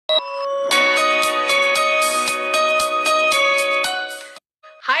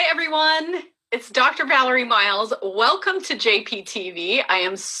everyone. It's Dr. Valerie Miles. Welcome to JPTV. I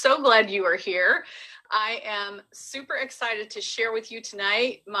am so glad you are here. I am super excited to share with you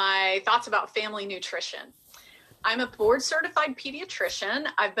tonight my thoughts about family nutrition. I'm a board certified pediatrician.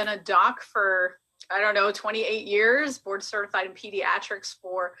 I've been a doc for, 28 years, board certified in pediatrics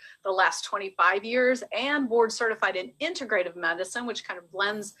for the last 25 years, and board certified in integrative medicine, which kind of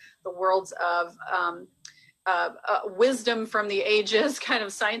blends the worlds of wisdom from the ages, kind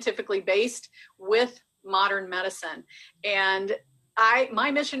of scientifically based, with modern medicine. And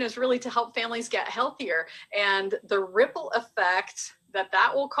my mission is really to help families get healthier, and the ripple effect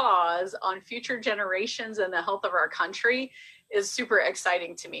that will cause on future generations and the health of our country is super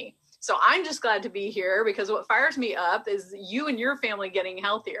exciting to me. So I'm just glad to be here, because what fires me up is you and your family getting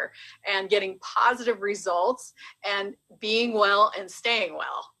healthier and getting positive results and being well and staying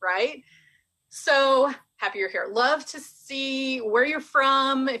well, right? So happy you're here. Love to see where you're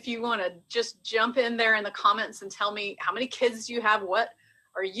from. If you want to just jump in there in the comments and tell me how many kids you have, what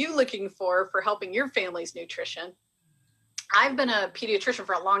are you looking for helping your family's nutrition. I've been a pediatrician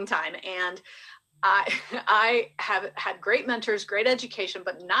for a long time, and I have had great mentors, great education,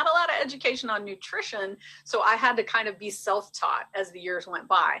 but not a lot of education on nutrition. So I had to kind of be self-taught as the years went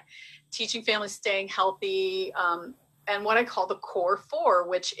by, teaching families staying healthy, and what I call the core four,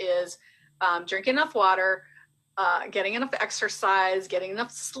 which is drinking enough water, getting enough exercise, getting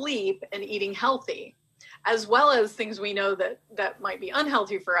enough sleep, and eating healthy, as well as things we know that might be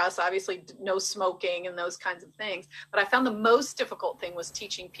unhealthy for us, obviously no smoking and those kinds of things. But I found the most difficult thing was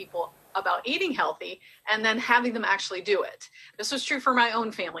teaching people about eating healthy and then having them actually do it. This was true for my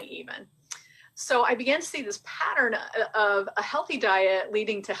own family even. So I began to see this pattern of a healthy diet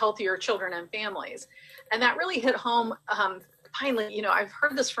leading to healthier children and families. And that really hit home. Finally, I've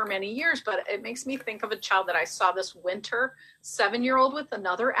heard this for many years, but it makes me think of a child that I saw this winter, 7-year-old with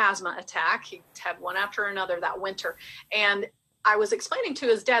another asthma attack. He had one after another that winter. And I was explaining to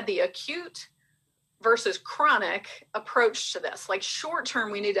his dad the acute versus chronic approach to this. Like short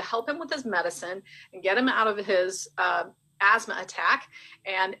term, we need to help him with his medicine and get him out of his asthma attack.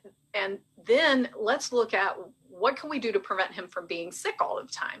 And then let's look at what can we do to prevent him from being sick all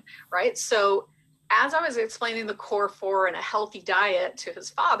the time, right? So as I was explaining the core four and a healthy diet to his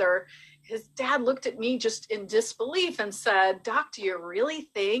father, his dad looked at me just in disbelief and said, "Doc, do you really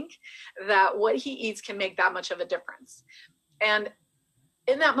think that what he eats can make that much of a difference?" And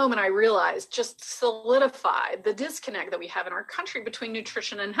in that moment, I realized, just solidified the disconnect that we have in our country between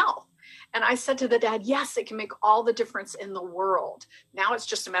nutrition and health. And I said to the dad, yes, it can make all the difference in the world. Now it's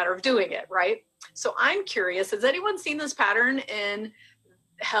just a matter of doing it, right? So I'm curious, has anyone seen this pattern in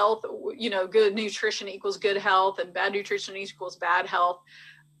health? Good nutrition equals good health, and bad nutrition equals bad health.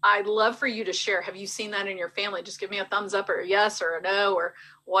 I'd love for you to share. Have you seen that in your family? Just give me a thumbs up or a yes or a no or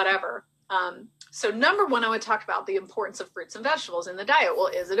whatever. So number one, I would talk about the importance of fruits and vegetables in the diet. Well,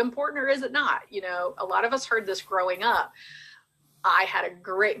 is it important or is it not? A lot of us heard this growing up. I had a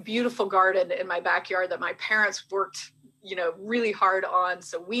great, beautiful garden in my backyard that my parents worked really hard on.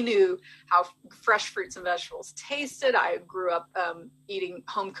 So we knew how fresh fruits and vegetables tasted. I grew up eating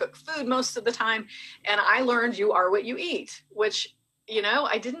home cooked food most of the time. And I learned you are what you eat, which,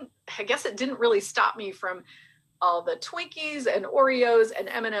 I guess it didn't really stop me from all the Twinkies and Oreos and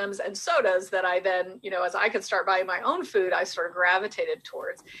M&Ms and sodas that I then, as I could start buying my own food, I sort of gravitated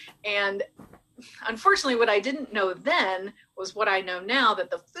towards. And unfortunately, what I didn't know then was what I know now, that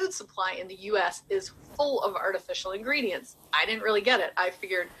the food supply in the US is full of artificial ingredients. I didn't really get it. I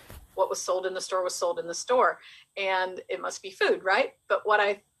figured what was sold in the store was sold in the store, and it must be food, right? But what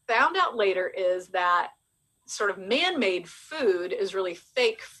I found out later is that sort of man-made food is really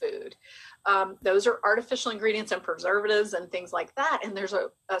fake food. Those are artificial ingredients and preservatives and things like that. And there's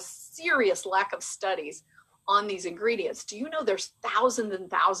a serious lack of studies on these ingredients. Do you know there's thousands and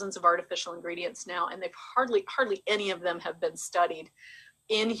thousands of artificial ingredients now, and they've hardly any of them have been studied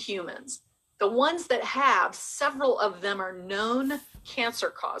in humans. The ones that have, several of them are known cancer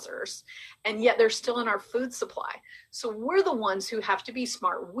causers, and yet they're still in our food supply. So we're the ones who have to be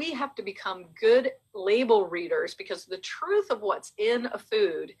smart. We have to become good label readers, because the truth of what's in a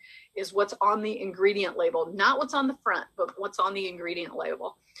food is what's on the ingredient label, not what's on the front, but what's on the ingredient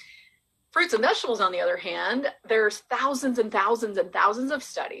label. Fruits and vegetables, on the other hand, there's thousands and thousands and thousands of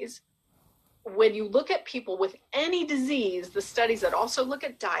studies. When you look at people with any disease, the studies that also look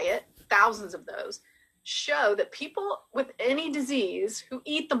at diet, thousands of those, show that people with any disease who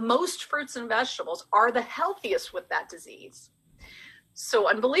eat the most fruits and vegetables are the healthiest with that disease. So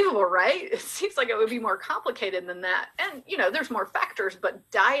unbelievable, right? It seems like it would be more complicated than that. And, there's more factors,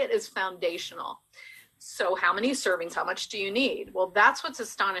 but diet is foundational. So how many servings? How much do you need? Well, that's what's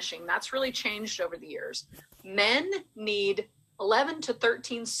astonishing. That's really changed over the years. Men need 11 to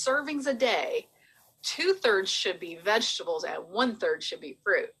 13 servings a day. 2/3 should be vegetables and 1/3 should be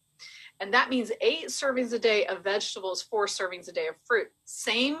fruit. And that means 8 servings a day of vegetables, 4 servings a day of fruit.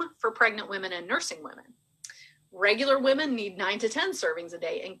 Same for pregnant women and nursing women. Regular women need 9 to 10 servings a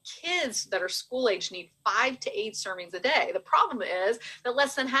day, and kids that are school age need 5 to 8 servings a day. The problem is that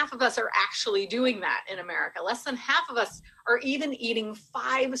less than half of us are actually doing that in America. Less than half of us are even eating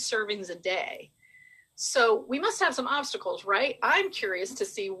 5 servings a day. So we must have some obstacles, right? I'm curious to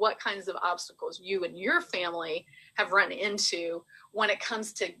see what kinds of obstacles you and your family have run into when it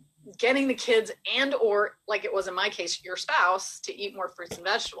comes to getting the kids and, or like it was in my case, your spouse, to eat more fruits and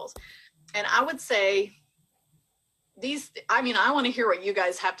vegetables. And I would say I want to hear what you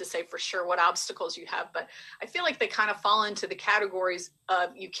guys have to say for sure, what obstacles you have, but I feel like they kind of fall into the categories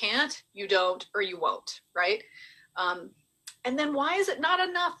of you can't, you don't, or you won't, right? And then why is it not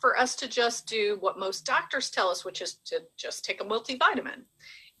enough for us to just do what most doctors tell us, which is to just take a multivitamin?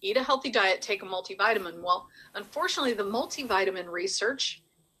 Eat a healthy diet, take a multivitamin. Well, unfortunately, the multivitamin research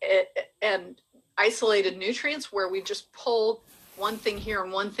and isolated nutrients where we just pull one thing here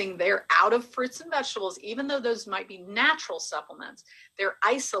and one thing there out of fruits and vegetables, even though those might be natural supplements, they're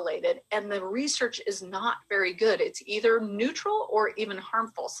isolated and the research is not very good. It's either neutral or even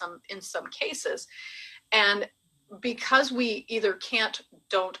harmful in some cases. And because we either can't,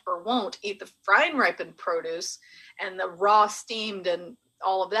 don't, or won't eat the fried and ripened produce and the raw steamed and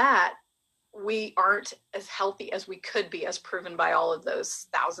all of that, we aren't as healthy as we could be, as proven by all of those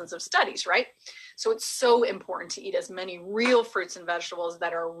thousands of studies, right? So it's so important to eat as many real fruits and vegetables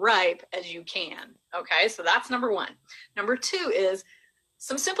that are ripe as you can. Okay, so that's number 1. Number 2 is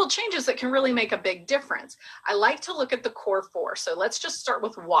some simple changes that can really make a big difference. I like to look at the core 4. So let's just start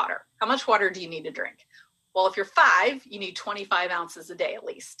with water. How much water do you need to drink? Well, if you're 5, you need 25 ounces a day at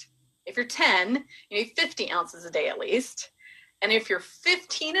least. If you're 10, you need 50 ounces a day at least. And if you're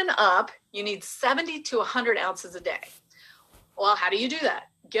 15 and up, you need 70 to 100 ounces a day. Well, how do you do that?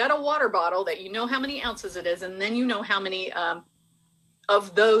 Get a water bottle that you know how many ounces it is, and then you know how many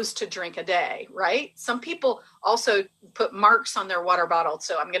of those to drink a day, right? Some people also put marks on their water bottle.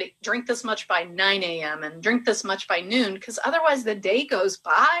 So I'm going to drink this much by 9 a.m. and drink this much by noon, because otherwise the day goes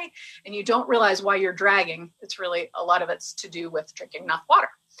by and you don't realize why you're dragging. It's really, a lot of it's to do with drinking enough water.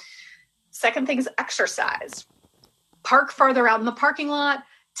 Second thing is exercise. Park farther out in the parking lot,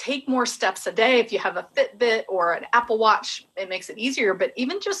 take more steps a day. If you have a Fitbit or an Apple Watch, it makes it easier. But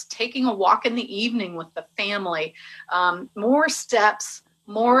even just taking a walk in the evening with the family, more steps,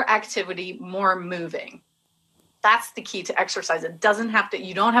 more activity, more moving. That's the key to exercise.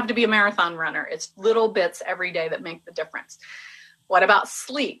 You don't have to be a marathon runner. It's little bits every day that make the difference. What about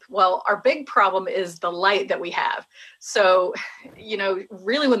sleep? Well, our big problem is the light that we have. So,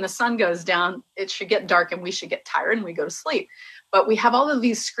 really when the sun goes down, it should get dark and we should get tired and we go to sleep. But we have all of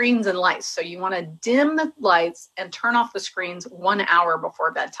these screens and lights. So you want to dim the lights and turn off the screens 1 hour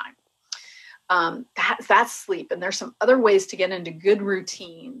before bedtime. That's sleep. And there's some other ways to get into good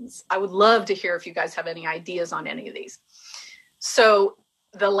routines. I would love to hear if you guys have any ideas on any of these. So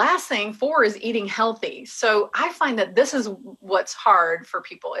the last thing 4 is eating healthy. So I find that this is what's hard for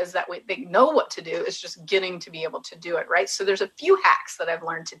people, is that they know what to do. It's just getting to be able to do it, right? So there's a few hacks that I've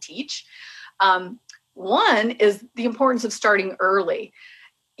learned to teach. One is the importance of starting early.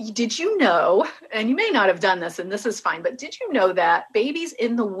 Did you know, and you may not have done this, and this is fine, but did you know that babies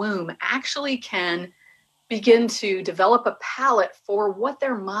in the womb actually can begin to develop a palate for what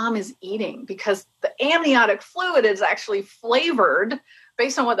their mom is eating, because the amniotic fluid is actually flavored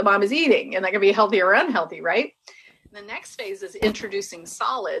based on what the mom is eating, and that can be healthy or unhealthy, right? The next phase is introducing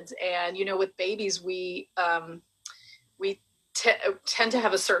solids. And, with babies, we tend to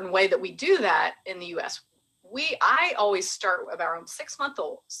have a certain way that we do that in the U.S. I always start around 6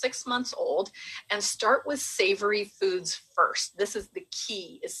 months old and start with savory foods first. This is the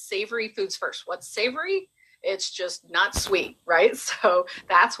key, is savory foods first. What's savory? It's just not sweet, right? So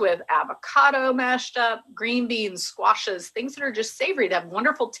that's with avocado mashed up, green beans, squashes, things that are just savory, that have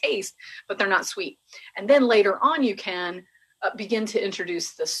wonderful taste, but they're not sweet. And then later on, you can begin to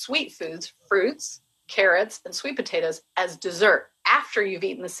introduce the sweet foods, fruits, carrots, and sweet potatoes as dessert after you've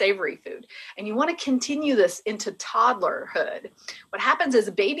eaten the savory food. And you want to continue this into toddlerhood. What happens is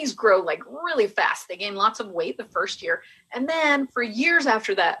babies grow like really fast. They gain lots of weight the first year. And then for years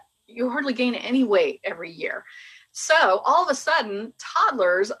after that, you hardly gain any weight every year. So all of a sudden,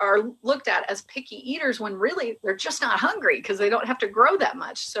 toddlers are looked at as picky eaters when really they're just not hungry because they don't have to grow that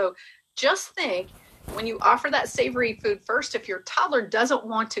much. So just think, when you offer that savory food first, if your toddler doesn't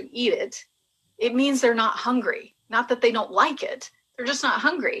want to eat it, it means they're not hungry. Not that they don't like it. They're just not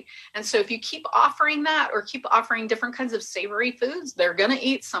hungry. And so if you keep offering that or keep offering different kinds of savory foods, they're going to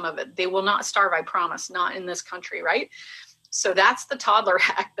eat some of it. They will not starve, I promise, not in this country, right? So that's the toddler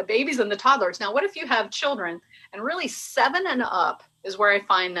hack, the babies and the toddlers. Now, what if you have children, and really 7 and up is where I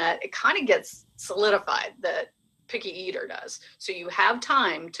find that it kind of gets solidified, that picky eater does. So you have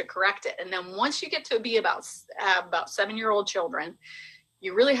time to correct it. And then once you get to be about 7-year-old children,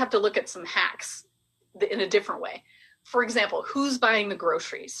 you really have to look at some hacks in a different way. For example, who's buying the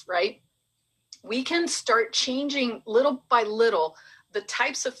groceries, right? We can start changing little by little the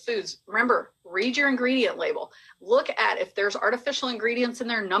types of foods. Remember, read your ingredient label. Look at if there's artificial ingredients in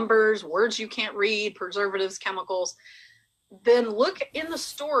there, numbers, words you can't read, preservatives, chemicals. Then look in the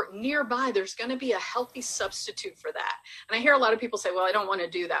store nearby. There's going to be a healthy substitute for that. And I hear a lot of people say, well, I don't want to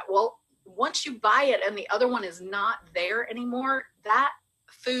do that. Well, once you buy it and the other one is not there anymore, that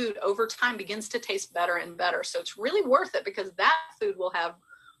food over time begins to taste better and better. So it's really worth it because that food will have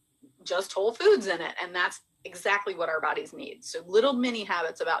just whole foods in it. And that's exactly what our bodies need. So little mini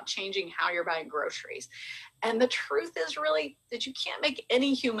habits about changing how you're buying groceries. And the truth is really that you can't make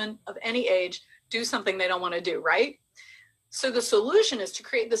any human of any age do something they don't want to do, right? So the solution is to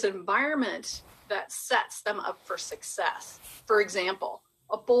create this environment that sets them up for success. For example,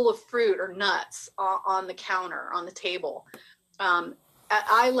 a bowl of fruit or nuts on the counter, on the table. At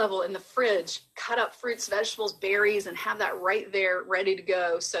eye level in the fridge, cut up fruits, vegetables, berries, and have that right there ready to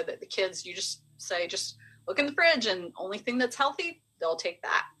go so that the kids, you just say, just look in the fridge and only thing that's healthy, they'll take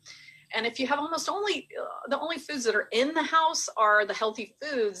that. And if you have almost the only foods that are in the house are the healthy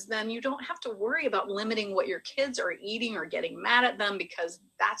foods, then you don't have to worry about limiting what your kids are eating or getting mad at them because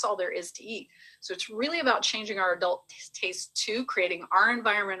that's all there is to eat. So it's really about changing our adult taste to creating our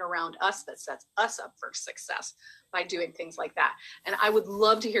environment around us that sets us up for success by doing things like that. And I would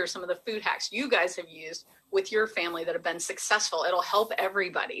love to hear some of the food hacks you guys have used with your family that have been successful. It'll help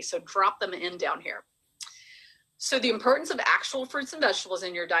everybody. So drop them in down here. So the importance of actual fruits and vegetables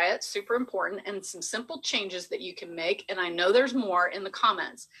in your diet, super important, and some simple changes that you can make. And I know there's more in the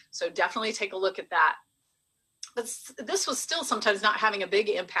comments, so definitely take a look at that. But this was still sometimes not having a big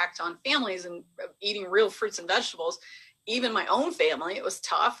impact on families and eating real fruits and vegetables. Even my own family, it was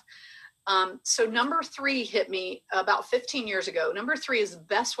tough. So number 3 hit me about 15 years ago. Number 3 is the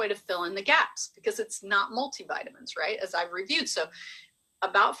best way to fill in the gaps because it's not multivitamins, right? As I've reviewed. So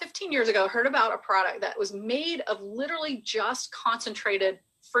about 15 years ago, I heard about a product that was made of literally just concentrated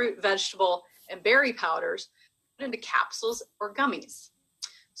fruit, vegetable, and berry powders put into capsules or gummies.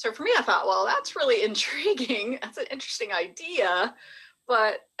 So for me, I thought, well, that's really intriguing. That's an interesting idea.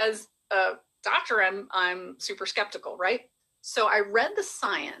 But as a doctor, I'm super skeptical, right? So I read the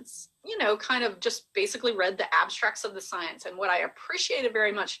science, kind of just basically read the abstracts of the science. And what I appreciated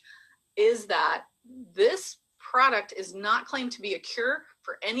very much is that this product is not claimed to be a cure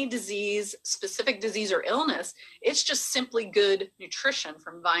for any disease, specific disease or illness. It's just simply good nutrition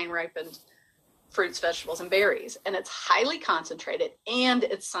from vine-ripened fruits, vegetables, and berries. And it's highly concentrated and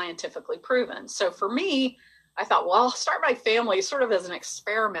it's scientifically proven. So for me, I thought, well, I'll start my family sort of as an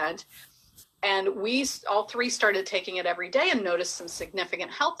experiment. And we all 3 started taking it every day and noticed some significant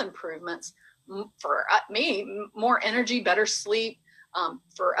health improvements. For me, more energy, better sleep.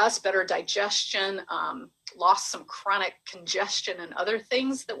 For us, better digestion, lost some chronic congestion and other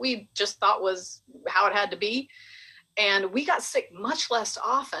things that we just thought was how it had to be. And we got sick much less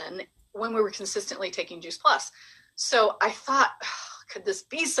often when we were consistently taking Juice Plus. So I thought, could this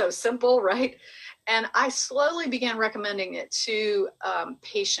be so simple, right? And I slowly began recommending it to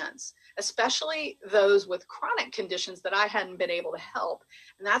patients, especially those with chronic conditions that I hadn't been able to help.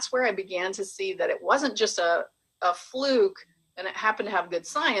 And that's where I began to see that it wasn't just a fluke, and it happened to have good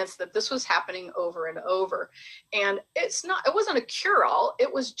science, that this was happening over and over. And it wasn't a cure-all,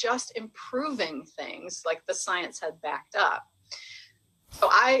 it was just improving things like the science had backed up. So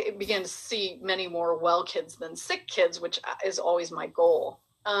I began to see many more well kids than sick kids, which is always my goal.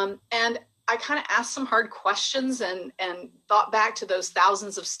 And I kind of asked some hard questions and thought back to those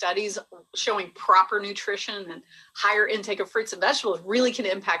thousands of studies showing proper nutrition and higher intake of fruits and vegetables really can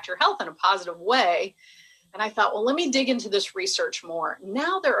impact your health in a positive way. And I thought, well, let me dig into this research more.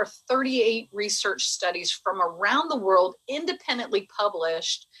 Now there are 38 research studies from around the world independently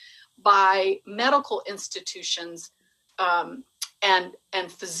published by medical institutions and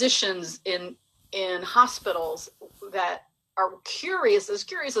physicians in hospitals that are curious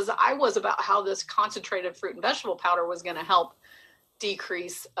as I was about how this concentrated fruit and vegetable powder was going to help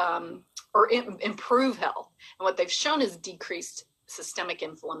decrease or improve health. And what they've shown is decreased systemic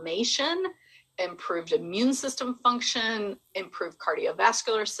inflammation, improved immune system function, improved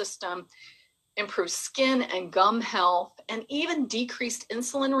cardiovascular system, improved skin and gum health, and even decreased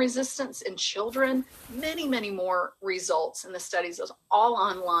insulin resistance in children. Many, many more results in the studies. It's all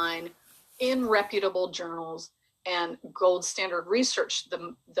online in reputable journals and gold standard research.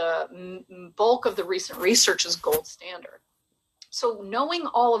 The bulk of the recent research is gold standard. So knowing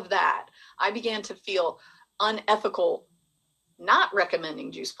all of that, I began to feel unethical not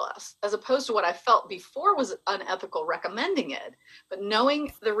recommending Juice Plus, as opposed to what I felt before was unethical recommending it. But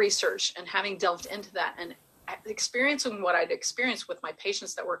knowing the research and having delved into that and experiencing what I'd experienced with my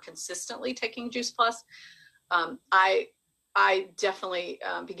patients that were consistently taking Juice Plus, I definitely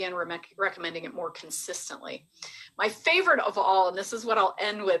began recommending it more consistently. My favorite of all, and this is what I'll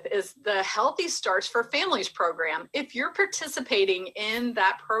end with, is the Healthy Starts for Families program. If you're participating in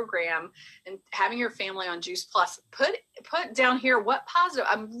that program and having your family on Juice Plus, put down here what positive,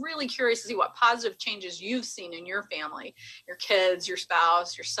 I'm really curious to see what positive changes you've seen in your family, your kids, your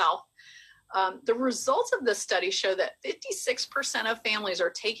spouse, yourself. The results of this study show that 56% of families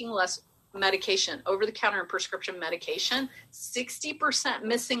are taking less medication, over-the-counter and prescription medication, 60%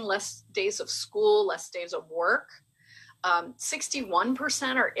 missing less days of school, less days of work,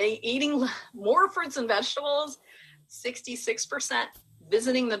 61% are eating more fruits and vegetables, 66%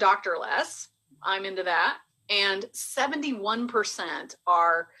 visiting the doctor less, I'm into that, and 71%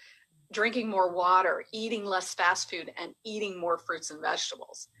 are drinking more water, eating less fast food, and eating more fruits and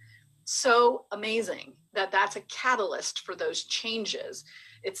vegetables. So amazing that that's a catalyst for those changes.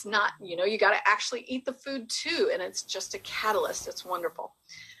 It's not, you got to actually eat the food too. And it's just a catalyst. It's wonderful.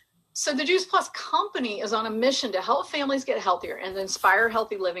 So the Juice Plus company is on a mission to help families get healthier and inspire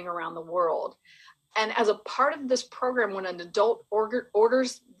healthy living around the world. And as a part of this program, when an adult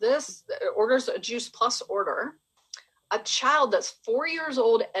orders a Juice Plus order, a child that's 4 years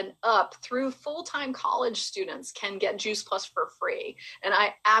old and up through full-time college students can get Juice Plus for free. And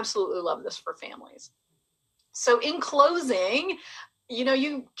I absolutely love this for families. So in closing,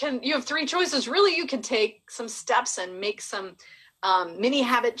 you have three choices. Really, you can take some steps and make some mini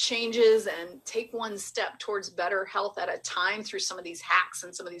habit changes and take one step towards better health at a time through some of these hacks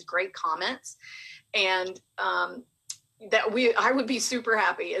and some of these great comments. And I would be super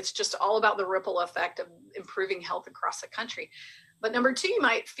happy. It's just all about the ripple effect of improving health across the country. But number two, you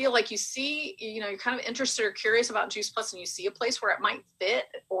might feel like you see, you're kind of interested or curious about Juice Plus and you see a place where it might fit,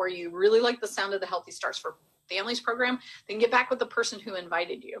 or you really like the sound of the Healthy Starts for Families program, then get back with the person who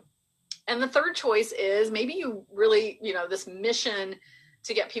invited you. And the third choice is maybe you really, this mission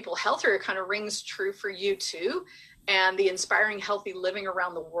to get people healthier kind of rings true for you too. And the inspiring healthy living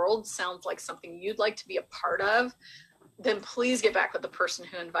around the world sounds like something you'd like to be a part of. Then please get back with the person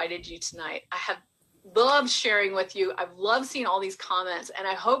who invited you tonight. I have loved sharing with you. I've loved seeing all these comments, and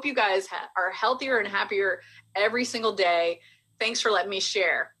I hope you guys are healthier and happier every single day. Thanks for letting me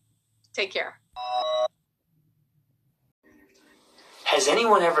share. Take care. Has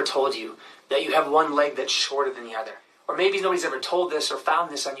anyone ever told you that you have one leg that's shorter than the other? Or maybe nobody's ever told this or found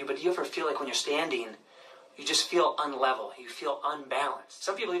this on you, but do you ever feel like when you're standing, you just feel unlevel, you feel unbalanced?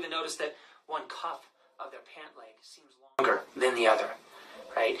 Some people even notice that one cuff of their pant leg seems longer than the other,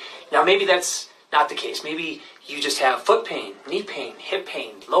 right? Now maybe that's not the case. Maybe you just have foot pain, knee pain, hip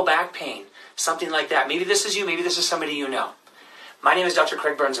pain, low back pain, something like that. Maybe this is you, maybe this is somebody you know. My name is Dr.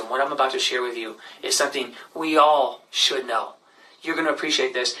 Craig Burns, and what I'm about to share with you is something we all should know. You're going to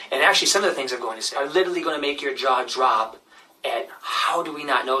appreciate this, and actually some of the things I'm going to say are literally going to make your jaw drop at how do we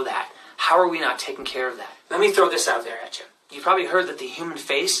not know that? How are we not taking care of that? Let me throw this out there at you. You've probably heard that the human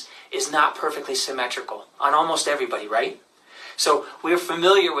face is not perfectly symmetrical on almost everybody, right? So we're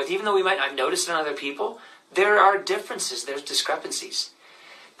familiar with, even though we might not notice it in other people, there are differences, there's discrepancies.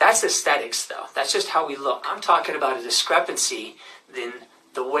 That's aesthetics, though. That's just how we look. I'm talking about a discrepancy in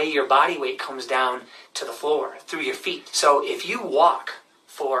the way your body weight comes down to the floor, through your feet. So if you walk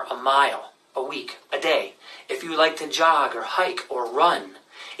for a mile, a week, a day, if you like to jog or hike or run,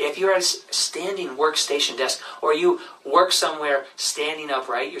 if you're at a standing workstation desk, or you work somewhere standing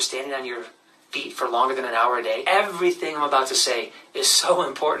upright, you're standing on your feet for longer than an hour a day, everything I'm about to say is so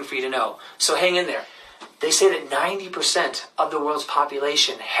important for you to know. So hang in there. They say that 90% of the world's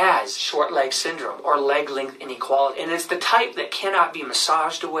population has short leg syndrome or leg length inequality. And it's the type that cannot be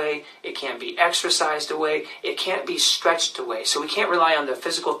massaged away, it can't be exercised away, it can't be stretched away. So we can't rely on the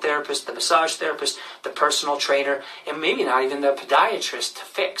physical therapist, the massage therapist, the personal trainer, and maybe not even the podiatrist to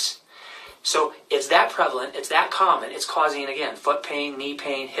fix. So it's that prevalent, it's that common, it's causing, again, foot pain, knee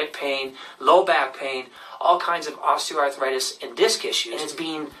pain, hip pain, low back pain, all kinds of osteoarthritis and disc issues. And it's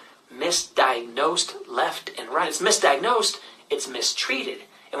being misdiagnosed left and right. It's misdiagnosed, it's mistreated.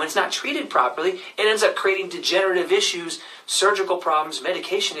 And when it's not treated properly, it ends up creating degenerative issues, surgical problems,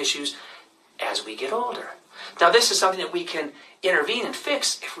 medication issues, as we get older. Now, this is something that we can intervene and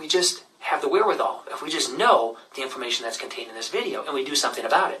fix if we just have the wherewithal, if we just know the information that's contained in this video and we do something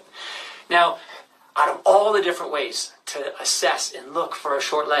about it. Now, out of all the different ways to assess and look for a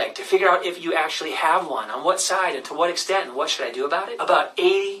short leg, to figure out if you actually have one, on what side and to what extent and what should I do about it, about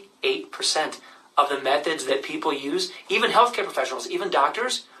 88% of the methods that people use, even healthcare professionals, even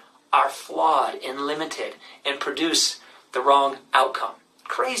doctors, are flawed and limited and produce the wrong outcome.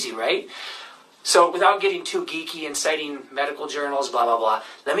 Crazy, right? So without getting too geeky and citing medical journals, blah, blah, blah,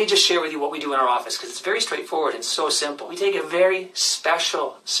 let me just share with you what we do in our office, because it's very straightforward and so simple. We take a very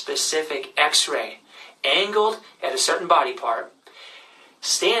special, specific x-ray, angled at a certain body part,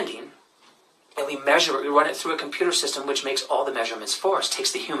 standing, and we measure it. We run it through a computer system which makes all the measurements for us,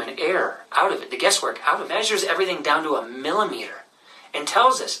 takes the human error out of it, the guesswork out of it, measures everything down to a millimeter, and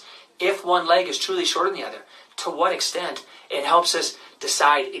tells us if one leg is truly shorter than the other, to what extent. It helps us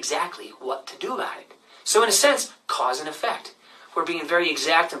decide exactly what to do about it. So in a sense, cause and effect. We're being very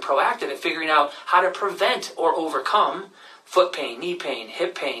exact and proactive at figuring out how to prevent or overcome foot pain, knee pain,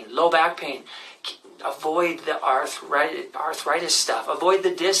 hip pain, low back pain. Avoid the arthritis stuff. Avoid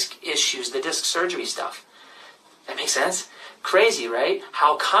the disc issues, the disc surgery stuff. That makes sense? Crazy, right?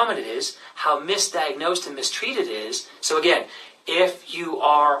 How common it is, how misdiagnosed and mistreated it is. So again, if you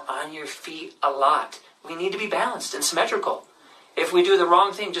are on your feet a lot, we need to be balanced and symmetrical. If we do the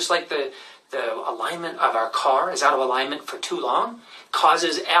wrong thing, just like the alignment of our car is out of alignment for too long,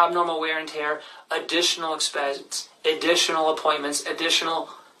 causes abnormal wear and tear, additional expense, additional appointments, additional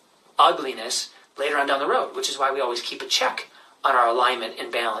ugliness later on down the road, which is why we always keep a check on our alignment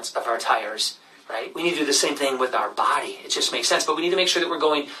and balance of our tires, right? We need to do the same thing with our body. It just makes sense. But we need to make sure that we're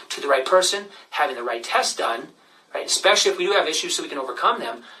going to the right person, having the right test done, right? Especially if we do have issues so we can overcome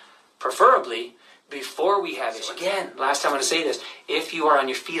them, preferably before we have issues. Again, last time I'm going to say this, if you are on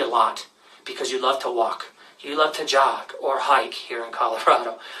your feet a lot because you love to walk, you love to jog or hike here in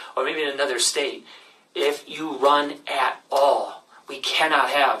Colorado, or maybe in another state, if you run at all, we cannot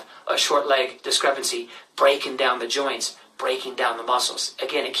have a short leg discrepancy breaking down the joints, breaking down the muscles.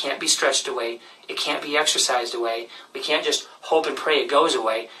 Again, it can't be stretched away. It can't be exercised away. We can't just hope and pray it goes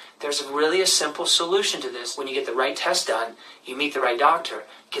away. There's really a simple solution to this. When you get the right test done, you meet the right doctor,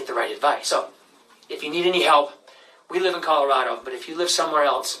 get the right advice. So, if you need any help, we live in Colorado, but if you live somewhere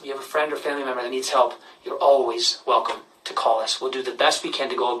else, you have a friend or family member that needs help, you're always welcome to call us. We'll do the best we can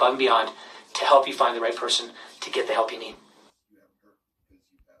to go above and beyond to help you find the right person to get the help you need.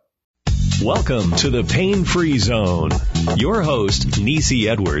 Welcome to the Pain-Free Zone. Your host, Nisi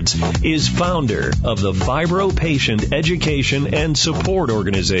Edwards, is founder of the Fibro Patient Education and Support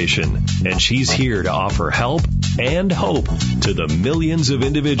Organization, and she's here to offer help and hope to the millions of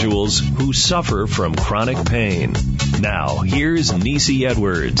individuals who suffer from chronic pain. Now, here's Nisi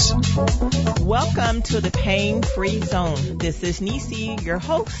Edwards. Welcome to the Pain-Free Zone. This is Nisi, your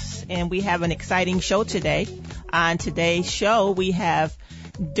host, and we have an exciting show today. On today's show, we have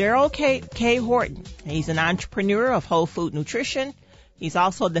Daryl K. Horton. He's an entrepreneur of Whole Food Nutrition. He's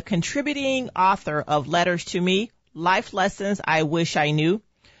also the contributing author of Letters to Me, Life Lessons I Wish I Knew,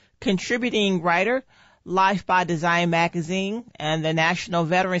 contributing writer, Life by Design magazine and the National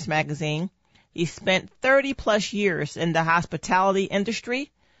Veterans magazine. He spent 30 plus years in the hospitality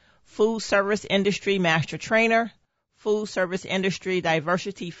industry, food service industry master trainer, food service industry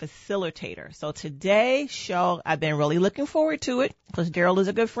diversity facilitator. So today's show, I've been really looking forward to it because Daryl is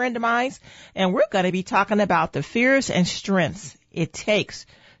a good friend of mine, and we're going to be talking about the fears and strengths it takes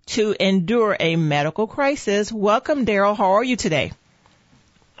to endure a medical crisis. Welcome, Daryl. How are you today?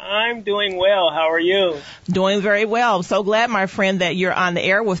 I'm doing well. How are you? Doing very well. I'm so glad, my friend, that you're on the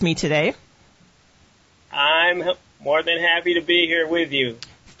air with me today. I'm more than happy to be here with you.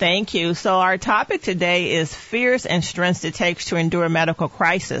 Thank you. So our topic today is fears and strengths it takes to endure a medical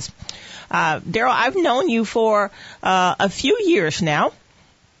crisis. Daryl, I've known you for a few years now,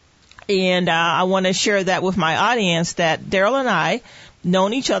 and I want to share that with my audience that Daryl and I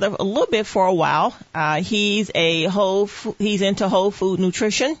known each other a little bit for a while. He's into whole food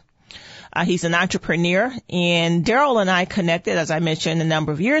nutrition. He's an entrepreneur, and Daryl and I connected, as I mentioned, a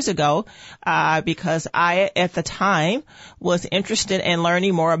number of years ago, because I, at the time, was interested in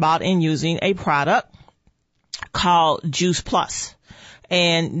learning more about and using a product called Juice Plus.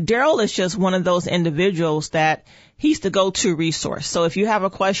 And Daryl is just one of those individuals that he's the go-to resource. So if you have a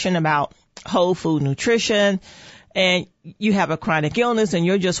question about whole food nutrition and you have a chronic illness and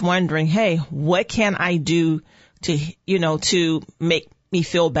you're just wondering, hey, what can I do to make me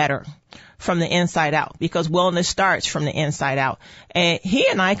feel better from the inside out? Because wellness starts from the inside out. And he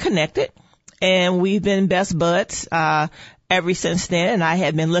and I connected, and we've been best buds ever since then, and I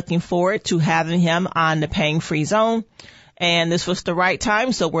had been looking forward to having him on the Pain-Free Zone. And this was the right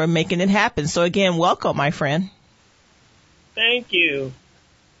time, so we're making it happen. So again, welcome, my friend. Thank you.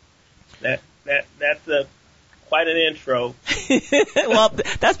 That's quite an intro. Well,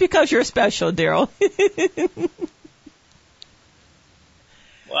 that's because you're special, Daryl.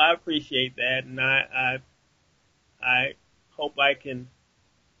 Well, I appreciate that, and I hope I can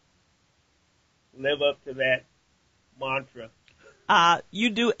live up to that mantra. You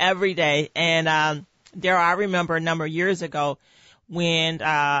do every day, and Daryl, I remember a number of years ago when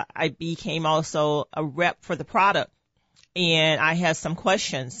I became also a rep for the product, and I had some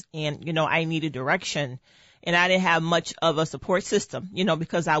questions, and I needed direction, and I didn't have much of a support system,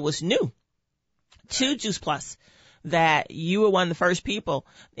 because I was new to Juice Plus. That you were one of the first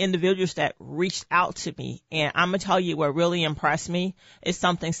individuals that reached out to me. And I'm going to tell you what really impressed me. It's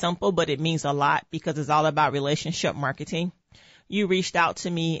something simple, but it means a lot because it's all about relationship marketing. You reached out to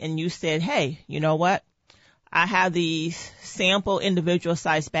me and you said, hey, you know what? I have these sample individual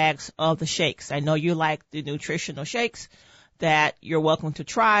sized bags of the shakes. I know you like the nutritional shakes that you're welcome to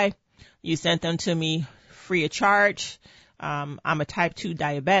try. You sent them to me free of charge. I'm a type 2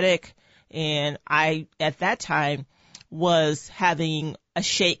 diabetic. And I, at that time, was having a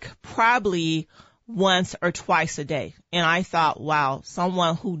shake probably once or twice a day. And I thought, wow,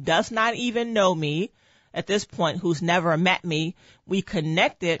 someone who does not even know me at this point, who's never met me, we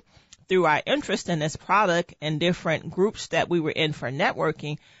connected through our interest in this product and different groups that we were in for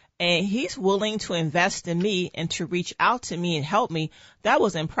networking. And he's willing to invest in me and to reach out to me and help me. That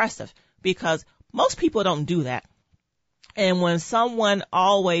was impressive because most people don't do that. And when someone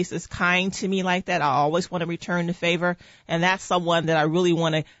always is kind to me like that, I always want to return the favor. And that's someone that I really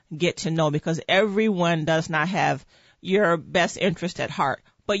want to get to know because everyone does not have your best interest at heart.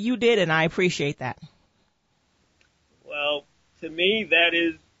 But you did, and I appreciate that. Well, to me, that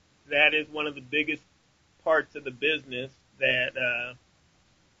is one of the biggest parts of the business that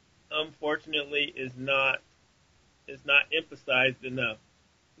unfortunately is not emphasized enough.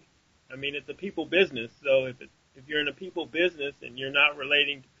 I mean, it's a people business, so if you're in a people business and you're not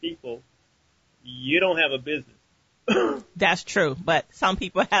relating to people, you don't have a business. That's true, but some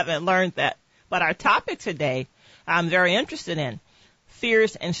people haven't learned that. But our topic today, I'm very interested in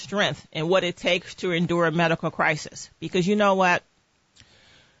fears and strength and what it takes to endure a medical crisis. Because you know what?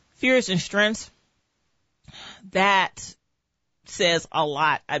 Fears and strengths, that says a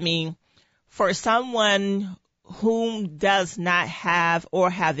lot. I mean, for someone whom does not have or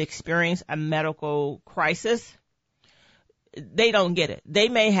have experienced a medical crisis, they don't get it. They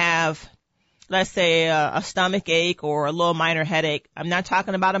may have, let's say, a stomach ache or a little minor headache. I'm not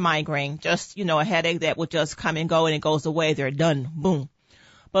talking about a migraine, just, a headache that will just come and go and it goes away. They're done. Boom.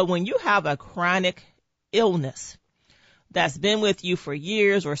 But when you have a chronic illness that's been with you for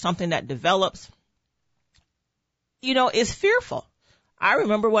years or something that develops, it's fearful. I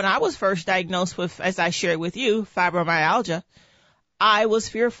remember when I was first diagnosed with, as I shared with you, fibromyalgia, I was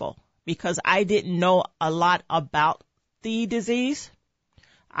fearful because I didn't know a lot about the disease.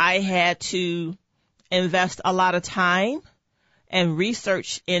 I had to invest a lot of time and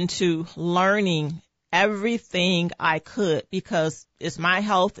research into learning everything I could because it's my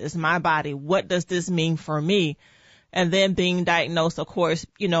health, it's my body. What does this mean for me? And then being diagnosed, of course,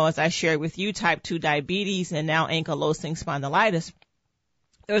 as I shared with you, type 2 diabetes and now ankylosing spondylitis.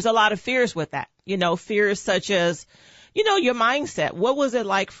 There's a lot of fears with that, fears such as, your mindset. What was it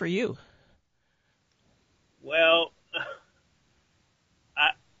like for you? Well,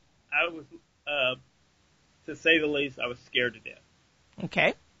 I was, to say the least, I was scared to death.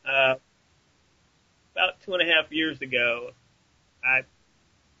 Okay. About 2.5 years ago,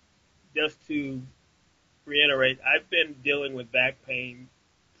 just to reiterate, I've been dealing with back pain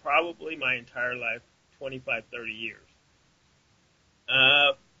probably my entire life, 25, 30 years.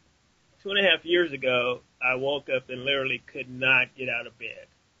 2.5 years ago, I woke up and literally could not get out of bed.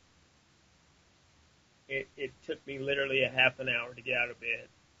 It took me literally a half an hour to get out of bed.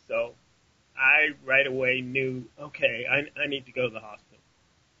 So I right away knew, okay, I need to go to the hospital.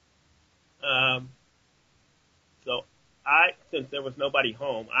 So since there was nobody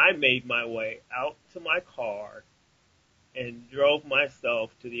home, I made my way out to my car and drove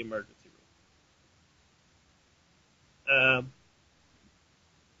myself to the emergency room.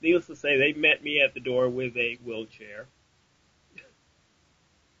 Needless to say, they met me at the door with a wheelchair.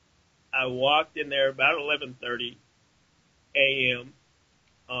 I walked in there about 11:30 a.m.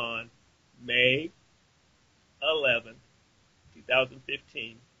 on May 11th,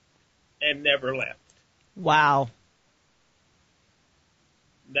 2015, and never left. Wow.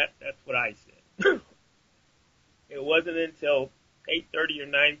 That's what I said. it wasn't until 8:30 or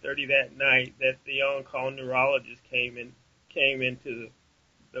 9:30 that night that the on-call neurologist came into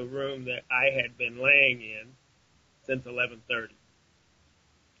the room that I had been laying in since 11:30.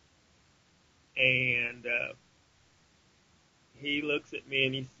 And he looks at me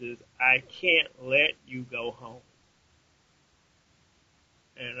and he says, "I can't let you go home."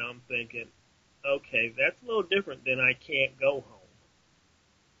 And I'm thinking, okay, that's a little different than "I can't go home."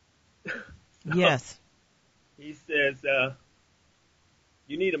 Yes. He says,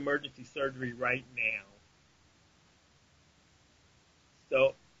 "You need emergency surgery right now."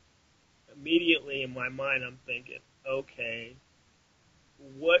 So immediately in my mind, I'm thinking, okay,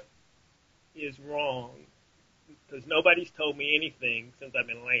 what is wrong? Because nobody's told me anything since I've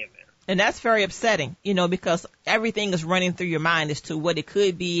been laying there. And that's very upsetting, because everything is running through your mind as to what it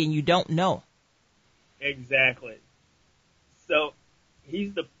could be and you don't know. Exactly. So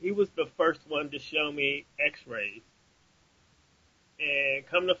he was the first one to show me x-rays. And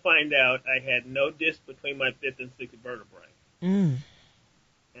come to find out, I had no disc between my fifth and sixth vertebrae. Mm.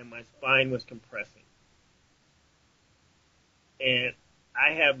 And my spine was compressing. And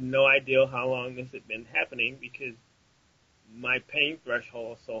I have no idea how long this had been happening because my pain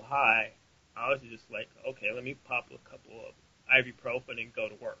threshold is so high. I was just like, okay, let me pop a couple of ibuprofen and go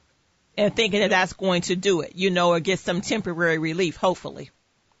to work. And thinking that that's going to do it, or get some temporary relief, hopefully.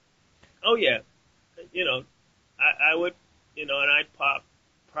 Oh, yeah. I would, and I'd pop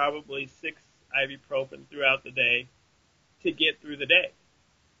probably 6 ibuprofen throughout the day to get through the day,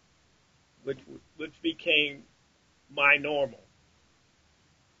 which became my normal.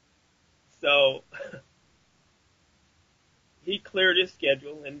 So he cleared his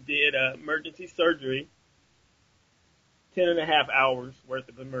schedule and did emergency surgery, 10.5 hours worth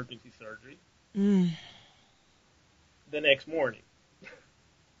of emergency surgery the next morning.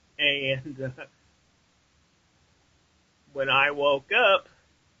 And when I woke up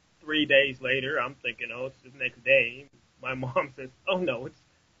 3 days later, I'm thinking, oh, it's the next day. My mom says, oh, no,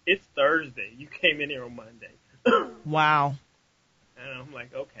 it's Thursday. You came in here on Monday. Wow. And I'm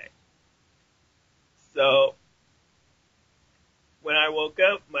like, okay. So when I woke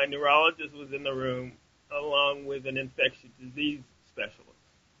up, my neurologist was in the room along with an infectious disease specialist.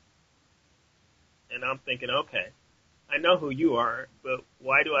 And I'm thinking, okay, I know who you are, but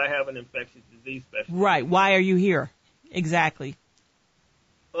why do I have an infectious disease specialist? Right. Why are you here? Exactly.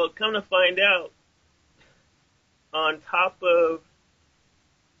 Well, come to find out, on top of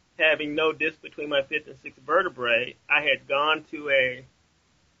having no disc between my fifth and sixth vertebrae, I had gone to a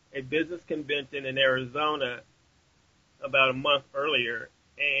business convention in Arizona about a month earlier,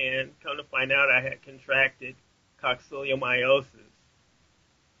 and come to find out I had contracted coccidioidomyosis,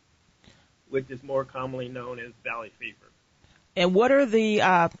 which is more commonly known as valley fever. And what are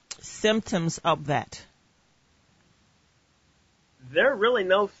the symptoms of that? There are really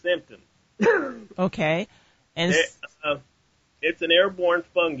no symptoms. Okay. And it's an airborne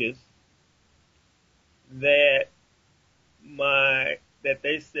fungus that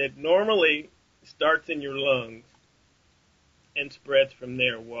they said normally starts in your lungs and spreads from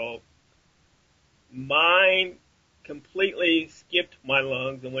there. Well, mine completely skipped my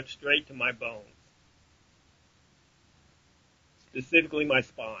lungs and went straight to my bones, specifically my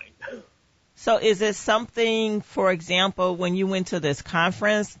spine. so is it something, for example, when you went to this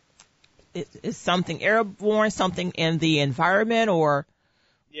conference, is something airborne, something in the environment, or?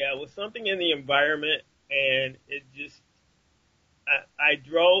 Yeah, it was something in the environment, and it just, I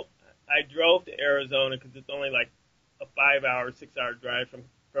drove to Arizona because it's only like a 5-hour, 6-hour drive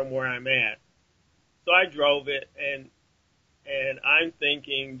from where I'm at. So I drove it, and I'm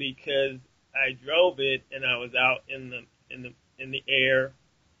thinking because I drove it and I was out in the air,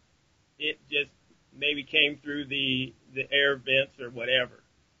 it just maybe came through the air vents or whatever.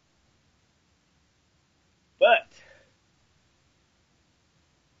 But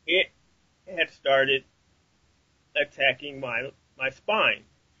it had started attacking my spine.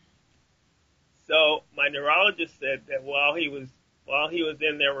 So my neurologist said that while he was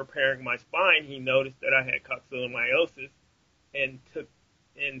in there repairing my spine, he noticed that I had coccidioidomyosis and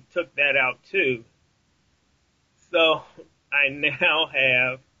took that out too. So I now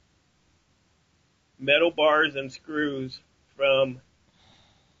have metal bars and screws from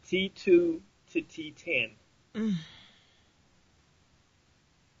T2 to T10.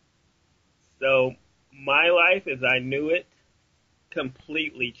 So my life as I knew it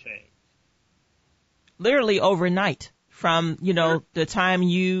completely changed. Literally overnight from, the time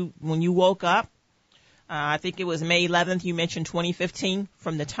when you woke up. I think it was May 11th, you mentioned 2015,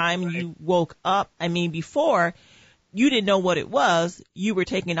 from the time you woke up. I mean, before, you didn't know what it was. You were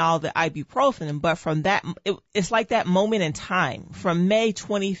taking all the ibuprofen, but from that, it's like that moment in time from May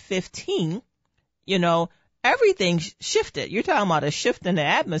 2015, everything shifted. You're talking about a shift in the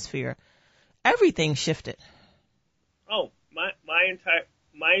atmosphere. Everything shifted. Oh, my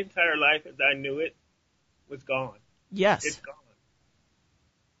entire life as I knew it was gone. Yes. It's gone.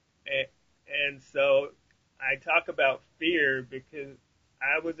 And so I talk about fear because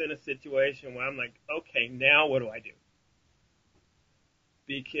I was in a situation where I'm like, okay, now what do I do?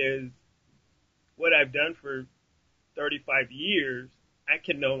 Because what I've done for 35 years, I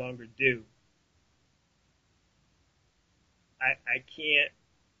can no longer do. I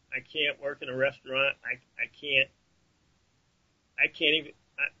can't work in a restaurant. I can't even,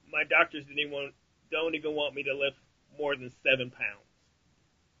 my doctors don't even want me to lift more than 7 pounds.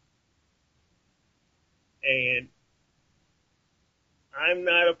 And I'm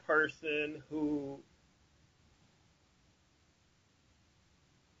not a person who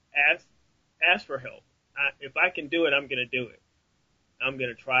asks for help. If I can do it, I'm going to do it. I'm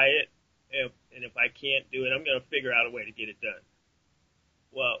going to try it. And if I can't do it, I'm going to figure out a way to get it done.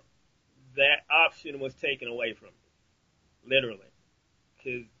 Well, that option was taken away from me, literally,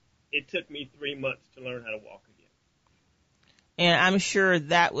 because it took me 3 months to learn how to walk again. And I'm sure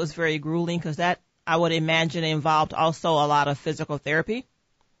that was very grueling because that, I would imagine, involved also a lot of physical therapy.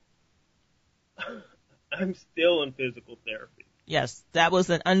 I'm still in physical therapy. Yes, that was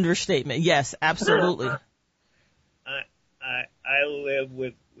an understatement. Yes, absolutely. I live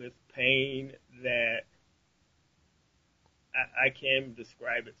with pain that I can't even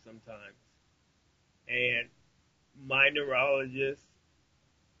describe it sometimes. And my neurologist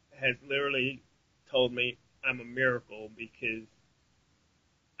has literally told me I'm a miracle because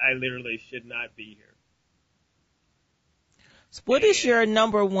I literally should not be here. So what is your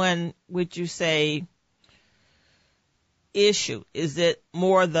number one, would you say, issue? Is it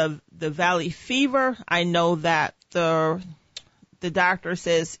more the valley fever? I know that the doctor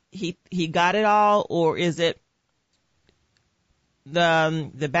says he got it all, or is it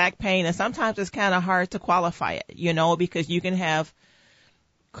the back pain? And sometimes it's kind of hard to qualify it, because you can have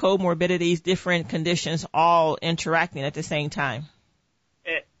comorbidities, different conditions all interacting at the same time.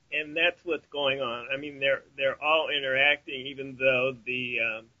 And that's what's going on. I mean, they're all interacting, even though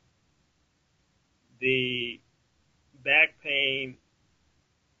the back pain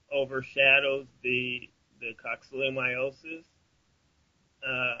overshadows the coccidioidomyosis.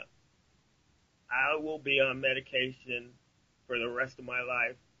 I will be on medication for the rest of my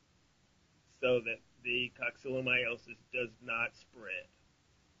life so that the coccidioidomyosis does not spread.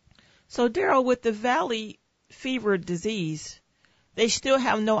 So, Daryl, with the valley fever disease, they still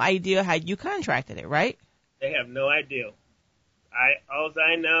have no idea how you contracted it, right? They have no idea. All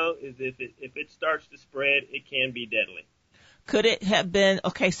I know is if it starts to spread, it can be deadly. Could it have been,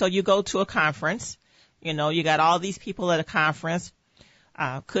 okay, so you go to a conference, you got all these people at a conference.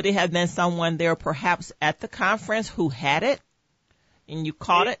 Could it have been someone there perhaps at the conference who had it and you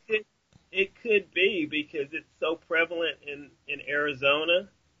caught it? It could be because it's so prevalent in Arizona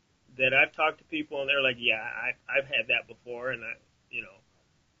that I've talked to people and they're like, yeah, I've had that before. And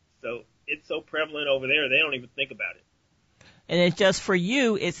so it's so prevalent over there, they don't even think about it. And it's just for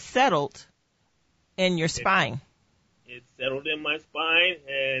you, it's settled in your spine. It's settled in my spine,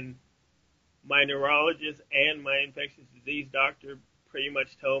 and my neurologist and my infectious disease doctor pretty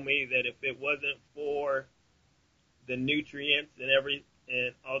much told me that if it wasn't for the nutrients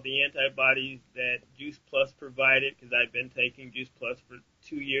and all the antibodies that Juice Plus provided, because I've been taking Juice Plus for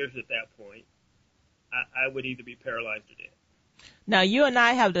 2 years at that point, I would either be paralyzed or dead. Now, you and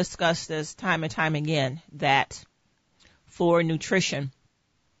I have discussed this time and time again, that for nutrition,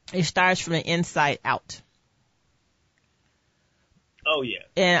 it starts from the inside out. Oh, yeah.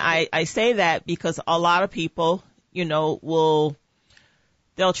 And I say that because a lot of people, they'll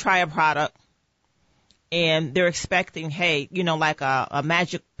try a product and they're expecting, hey, like a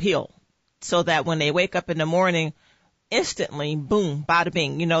magic pill, so that when they wake up in the morning, instantly, boom, bada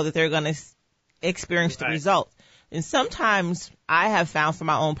bing, that they're going to experience the result. And sometimes I have found from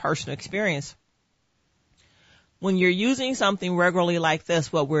my own personal experience, when you're using something regularly like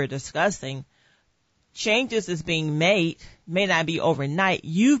this, what we're discussing, changes is being made, may not be overnight.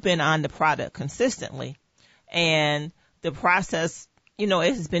 You've been on the product consistently, and the process, it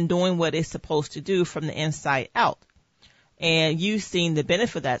has been doing what it's supposed to do from the inside out. And you've seen the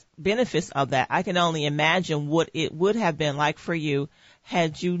benefits of that. I can only imagine what it would have been like for you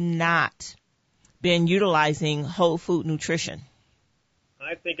had you not been utilizing whole food nutrition.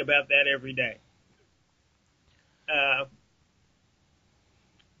 I think about that every day.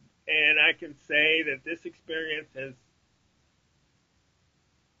 And I can say that this experience has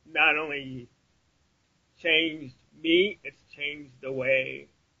not only changed me, it's changed the way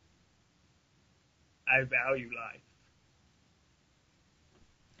I value life.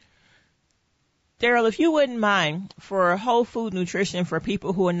 Daryl, if you wouldn't mind, for whole food nutrition, for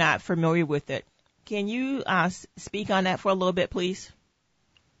people who are not familiar with it, can you speak on that for a little bit, please?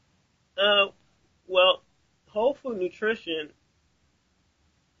 Well, whole food nutrition,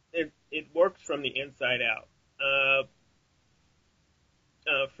 it works from the inside out.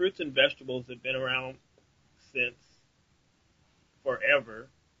 Fruits and vegetables have been around since forever.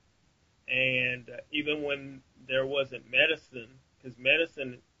 And even when there wasn't medicine, because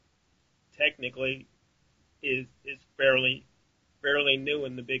medicine technically is fairly new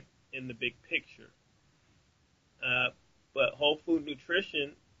in the big picture. But whole food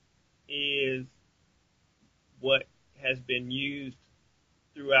nutrition is what has been used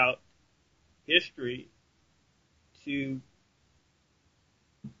throughout history to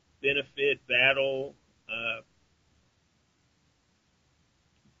benefit, battle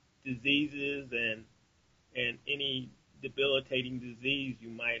diseases and any debilitating disease you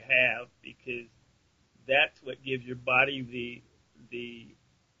might have, because that's what gives your body the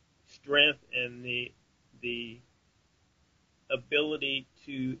strength and the ability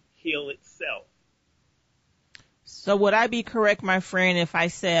to heal itself. So would I be correct, my friend, if I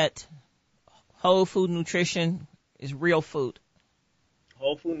said whole food nutrition is real food?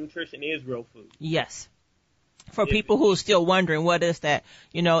 Whole food nutrition is real food. Yes. For people who are still wondering what is that,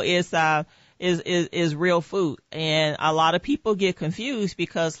 is real food. And a lot of people get confused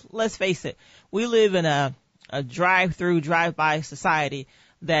because, let's face it, we live in a drive-through, drive-by society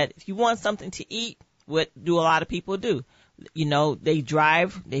that if you want something to eat, what do a lot of people do? They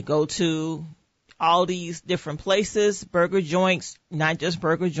drive, they go to all these different places, burger joints, not just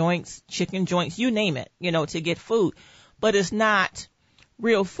burger joints, chicken joints, you name it, to get food. But it's not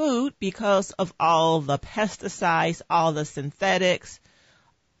real food because of all the pesticides, all the synthetics,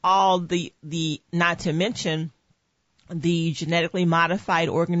 all the not to mention the genetically modified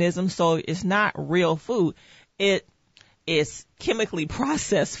organisms. So it's not real food. It is chemically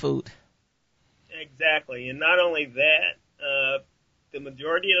processed food. Exactly. And not only that, the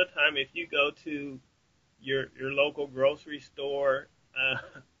majority of the time, if you go to your local grocery store,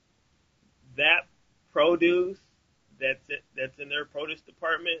 that produce that's in their produce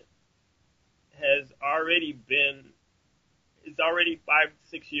department is already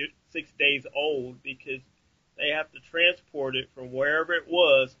 6 days old, because they have to transport it from wherever it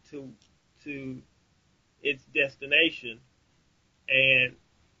was to its destination, and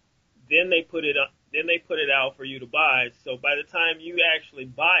then they put it out for you to buy. So by the time you actually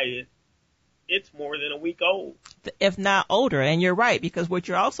buy it, it's more than a week old, if not older. And you're right, because what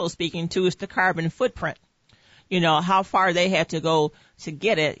you're also speaking to is the carbon footprint. How far they had to go to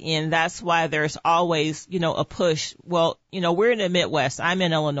get it. And that's why there's always, a push. Well, we're in the Midwest. I'm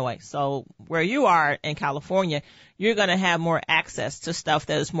in Illinois. So where you are in California, you're going to have more access to stuff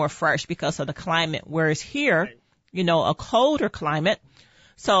that is more fresh because of the climate. Whereas here, a colder climate.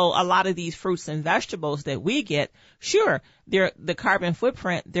 So a lot of these fruits and vegetables that we get, sure, the carbon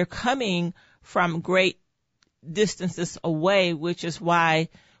footprint, they're coming from great distances away, which is why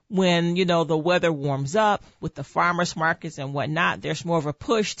when, the weather warms up with the farmers markets and whatnot, there's more of a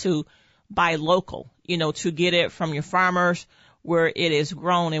push to buy local, to get it from your farmers where it is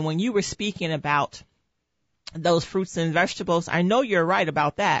grown. And when you were speaking about those fruits and vegetables, I know you're right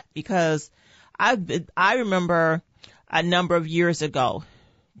about that, because I remember a number of years ago,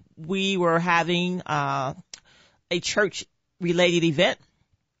 we were having a church related event.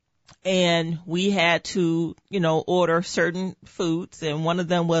 And we had to, order certain foods. And one of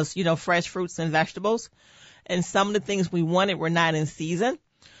them was, fresh fruits and vegetables. And some of the things we wanted were not in season.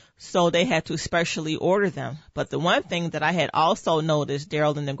 So they had to specially order them. But the one thing that I had also noticed,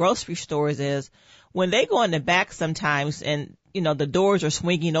 Daryl, in the grocery stores is when they go in the back sometimes and, the doors are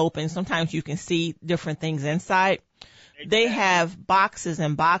swinging open, sometimes you can see different things inside. Exactly. They have boxes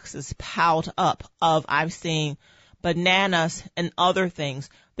and boxes piled up of, I've seen, bananas and other things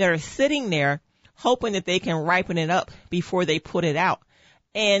that are sitting there hoping that they can ripen it up before they put it out.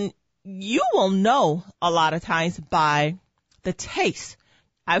 And you will know a lot of times by the taste.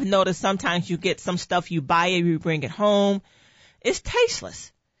 I've noticed sometimes you get some stuff, you buy it, you bring it home. It's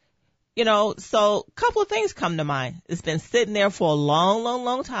tasteless. So a couple of things come to mind. It's been sitting there for a long, long,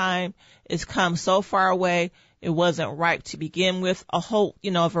 long time. It's come so far away. It wasn't ripe to begin with. A whole,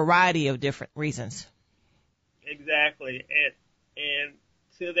 a variety of different reasons. Exactly. And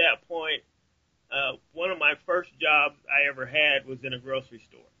to that point, one of my first jobs I ever had was in a grocery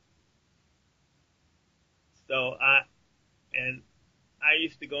store. So I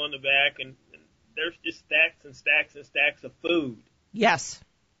used to go in the back, and there's just stacks and stacks and stacks of food. Yes.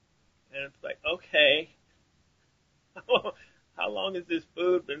 And it's like, okay, how long has this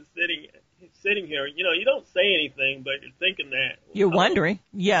food been sitting here? You know, you don't say anything, but you're thinking that. You're wondering.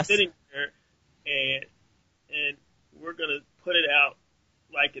 Yes. Sitting there, and we're going to put it out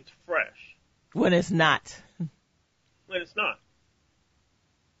like it's fresh. When it's not. When it's not.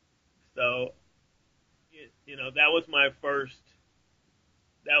 So, you know, that was my first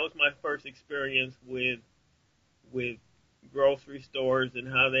experience with grocery stores and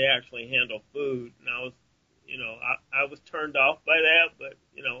how they actually handle food. And I was turned off by that, but,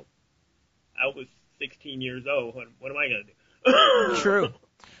 you know, I was 16 years old. What am I going to do? True.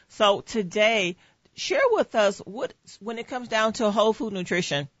 So today, share with us when it comes down to whole food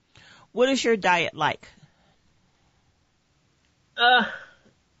nutrition, what is your diet like?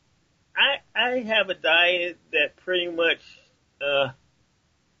 I have a diet that pretty much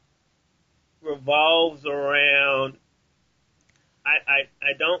revolves around.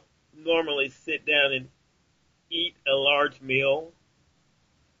 I don't normally sit down and eat a large meal.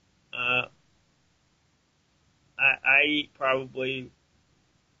 I eat probably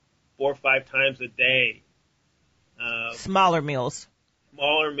 4 or 5 times a day. Smaller meals.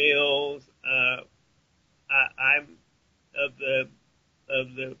 Smaller meals. I'm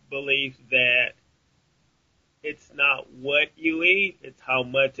of the belief that it's not what you eat, it's how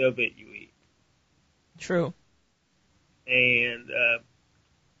much of it you eat. True. And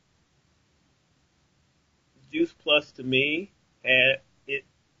Juice Plus to me, it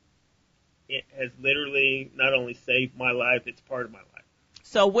has literally not only saved my life, it's part of my life.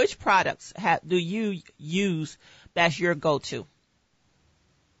 So which products do you use that's your go-to?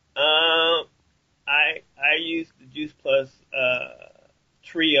 I use the Juice Plus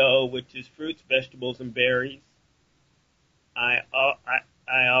Trio, which is fruits, vegetables, and berries. I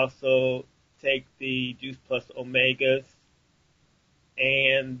also take the Juice Plus Omegas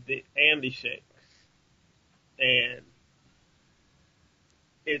and the shakes. And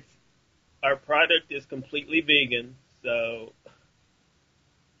our product is completely vegan, so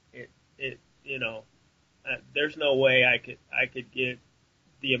there's no way I could get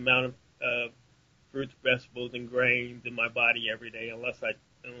the amount of fruits, vegetables, and grains in my body every day unless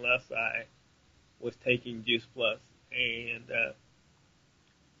I was taking Juice Plus. And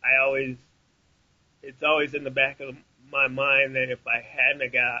it's always in the back of my mind that if I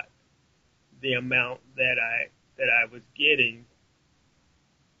hadn't got the amount that I was getting,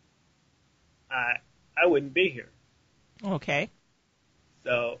 I wouldn't be here. Okay.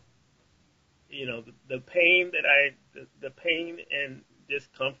 So, the pain the pain and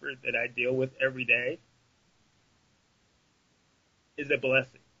discomfort that I deal with every day is a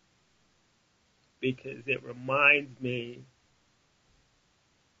blessing, because it reminds me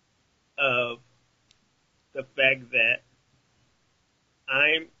of the fact that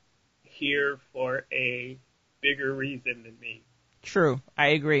I'm here for a bigger reason than me. True. I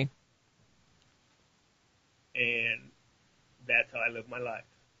agree. And that's how I live my life.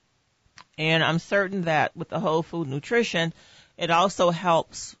 And I'm certain that with the whole food nutrition, it also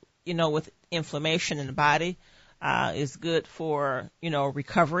helps, with inflammation in the body. It's good for,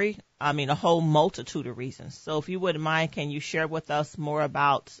 recovery. I mean, a whole multitude of reasons. So if you wouldn't mind, can you share with us more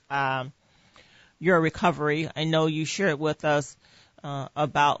about your recovery? I know you shared with us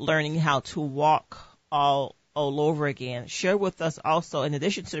about learning how to walk all over again. Share with us also, in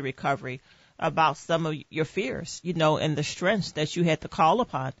addition to the recovery, about some of your fears, and the strengths that you had to call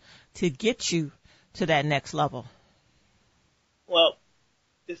upon to get you to that next level. Well,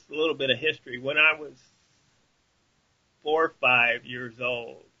 just a little bit of history. When I was 4 or 5 years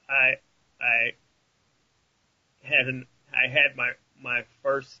old, I had my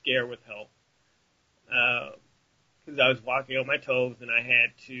first scare with health, because I was walking on my toes and I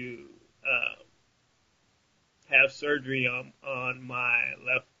had to have surgery on my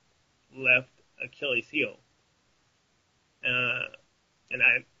left Achilles heel, and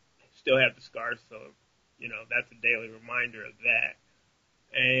I still have the scars, so that's a daily reminder of that.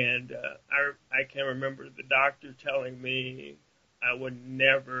 And I can remember the doctor telling me I would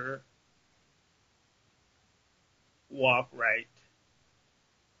never walk right,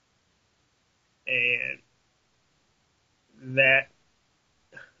 and that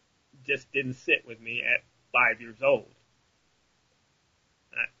just didn't sit with me at 5 years old.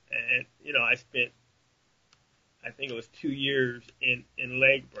 And I spent, I think it was 2 years in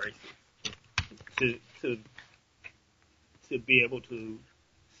leg braces to be able to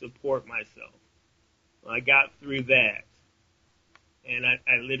support myself. When I got through that, And I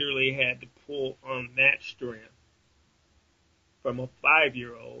literally had to pull on that strength from a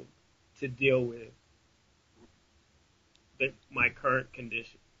 5-year-old to deal with my current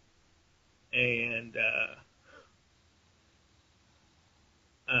condition. And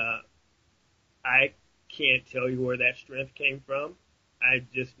I can't tell you where that strength came from. I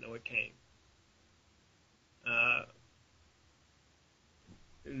just know it came.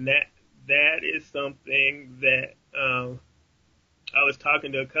 And that is something that I was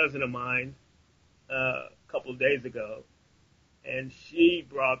talking to a cousin of mine a couple of days ago, and she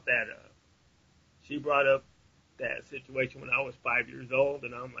brought that up. She brought up that situation when I was 5 years old,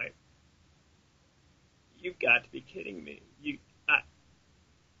 and I'm like, you've got to be kidding me.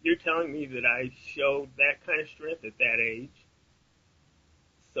 You're telling me that I showed that kind of strength at that age.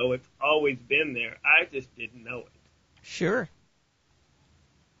 So it's always been there. I just didn't know it. Sure.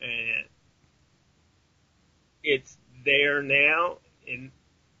 And it's there now, and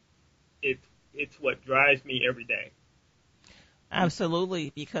it's what drives me every day.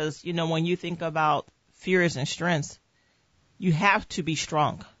 Absolutely, because, when you think about fears and strengths, you have to be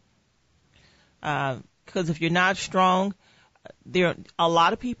strong. Because if you're not strong, a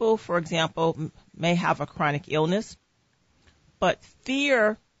lot of people, for example, may have a chronic illness, but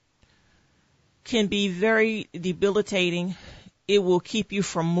fear can be very debilitating. It will keep you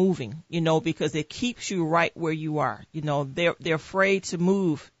from moving, because it keeps you right where you are. They're afraid to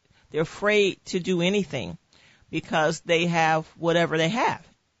move. They're afraid to do anything because they have whatever they have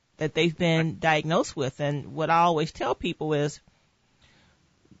that they've been diagnosed with. And what I always tell people is,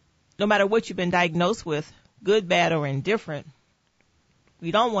 no matter what you've been diagnosed with, good, bad, or indifferent,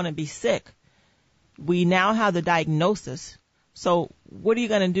 we don't want to be sick. We now have the diagnosis. So what are you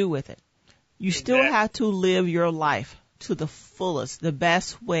going to do with it? You still have to live your life to the fullest, the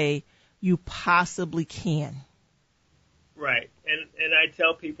best way you possibly can. Right. And I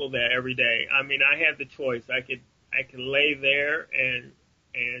tell people that every day. I mean, I have the choice. I could lay there and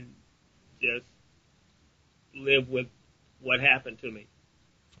just live with what happened to me.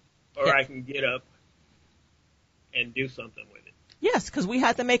 Or yes. I can get up and do something with it. Yes, because we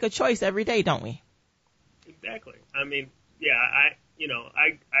have to make a choice every day, don't we? Exactly. I mean, yeah, I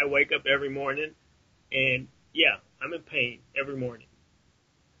wake up every morning and, yeah, I'm in pain every morning.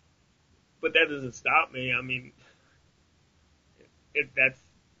 But that doesn't stop me. I mean, that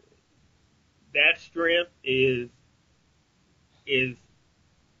strength is a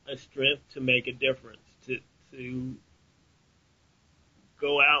strength to make a difference, to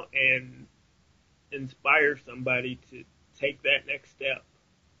go out and inspire somebody to take that next step.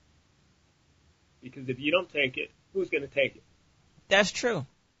 Because if you don't take it, who's going to take it? That's true.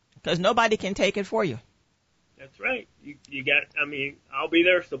 Because nobody can take it for you. That's right. You got, I'll be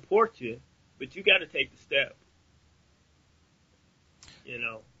there to support you, but you got to take the step.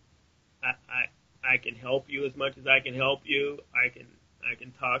 I can help you as much as I can help you. I can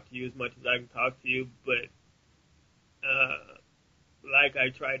talk to you as much as I can talk to you, but like I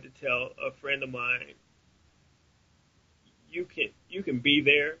tried to tell a friend of mine, you can be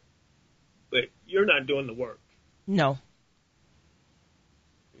there, but you're not doing the work. No.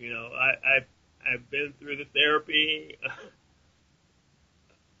 I've been through the therapy,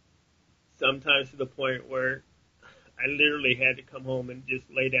 sometimes to the point where I literally had to come home and just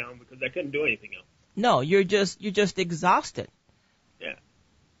lay down because I couldn't do anything else. No, you're just exhausted. Yeah.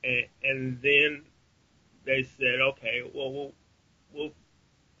 And then they said, okay, well, we'll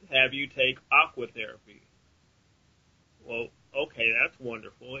have you take aqua therapy. Well, okay, that's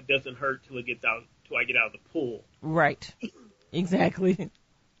wonderful. It doesn't hurt till I get out of the pool. Right. Exactly.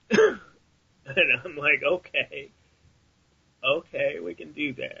 And I'm like, okay, we can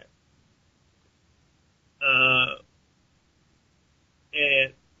do that.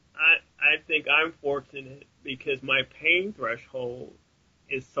 And I think I'm fortunate because my pain threshold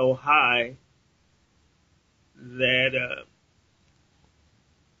is so high that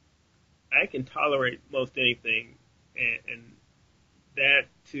I can tolerate most anything, and that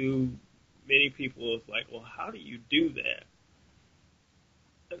to many people is like, well, how do you do that?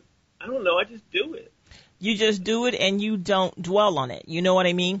 I don't know. I just do it. You just do it and you don't dwell on it. You know what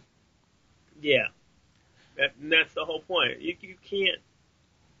I mean? Yeah. That's the whole point. You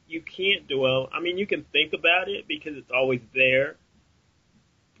can't dwell. I mean, you can think about it because it's always there,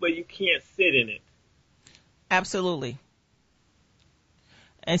 but you can't sit in it. Absolutely.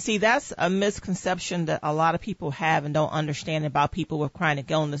 And see, that's a misconception that a lot of people have and don't understand about people with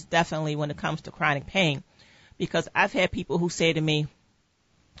chronic illness, definitely when it comes to chronic pain. Because I've had people who say to me,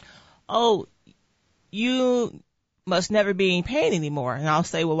 oh, you must never be in pain anymore. And I'll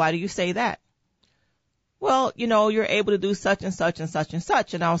say, well, why do you say that? well, you're able to do such and such and such and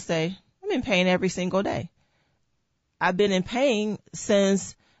such. And I'll say, I'm in pain every single day. I've been in pain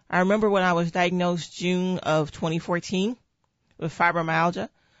since I remember when I was diagnosed June of 2014 with fibromyalgia,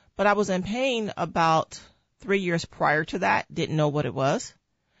 but I was in pain about 3 years prior to that, didn't know what it was.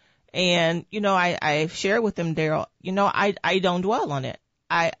 And, I shared with them, Daryl, I don't dwell on it.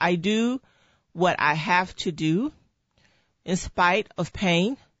 I do what I have to do in spite of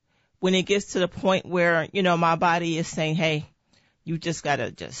pain. When it gets to the point where, my body is saying, hey, you just got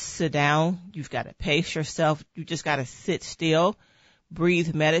to just sit down. You've got to pace yourself. You just got to sit still,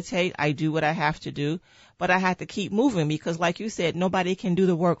 breathe, meditate. I do what I have to do, but I have to keep moving because like you said, nobody can do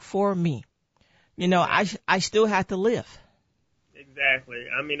the work for me. I still have to live. Exactly.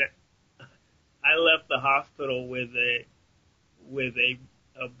 I mean, I left the hospital with a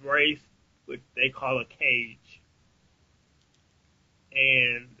brace, which they call a cage.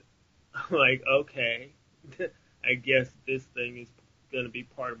 And I'm like, okay, I guess this thing is going to be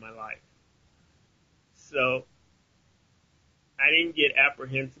part of my life. So I didn't get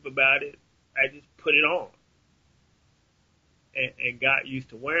apprehensive about it. I just put it on and got used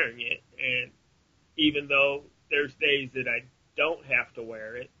to wearing it. And even though there's days that I don't have to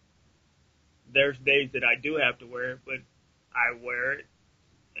wear it, there's days that I do have to wear it, but I wear it.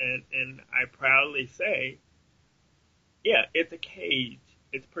 And I proudly say, yeah, it's a cage.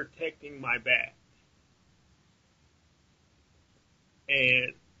 It's protecting my back.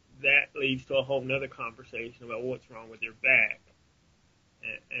 And that leads to a whole nother conversation about what's wrong with your back.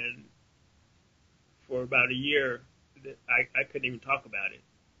 And for about a year, I couldn't even talk about it.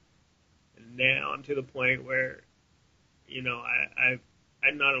 And now I'm to the point where, I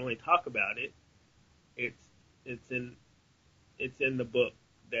not only talk about it, it's in the book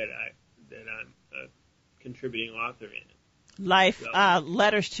that I'm a contributing author in. Life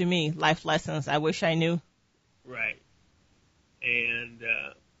letters to me, life lessons I wish I knew. Right. And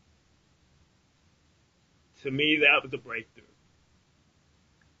to me, that was a breakthrough.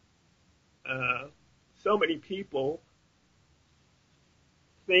 So many people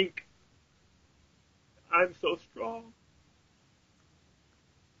think I'm so strong.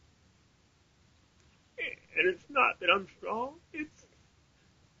 And it's not that I'm strong. It's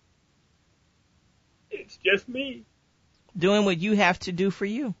just me. Doing what you have to do for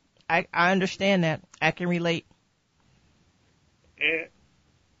you. I understand that. I can relate. And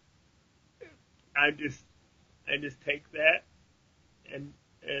I just take that and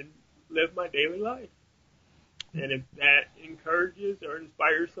live my daily life. And if that encourages or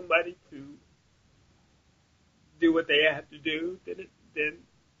inspires somebody to do what they have to do, then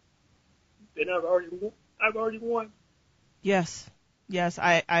I've already won. Yes,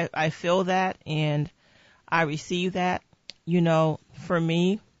 I feel that and I receive that. For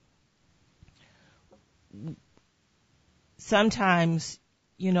me, sometimes,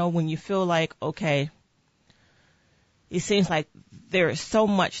 when you feel like, okay, it seems like there is so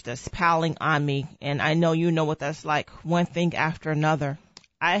much that's piling on me, and I know you know what that's like, one thing after another.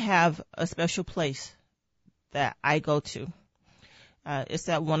 I have a special place that I go to. It's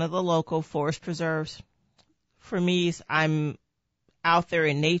at one of the local forest preserves. For me, I'm out there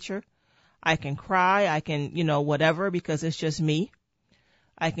in nature. I can cry, I can, whatever, because it's just me.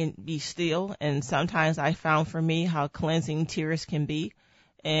 I can be still, and sometimes I found for me how cleansing tears can be.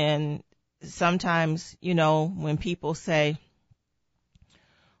 And sometimes, when people say,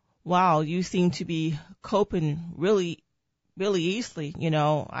 wow, you seem to be coping really, really easily,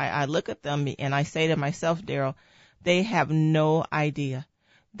 I look at them and I say to myself, Daryl, they have no idea.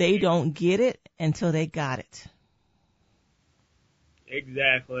 They don't get it until they got it.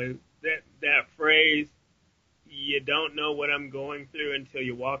 Exactly. That phrase, you don't know what I'm going through until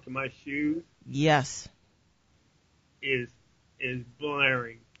you walk in my shoes. Yes. Is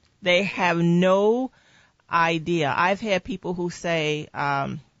blaring. They have no idea. I've had people who say,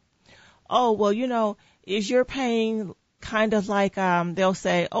 oh, well, is your pain kind of like, they'll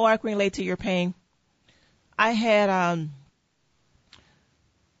say, oh, I can relate to your pain. I had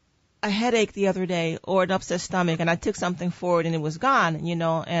a headache the other day or an upset stomach, and I took something for it and it was gone,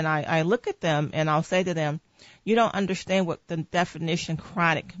 and I look at them and I'll say to them, you don't understand what the definition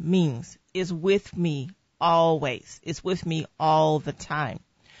chronic means. It's with me always. It's with me all the time.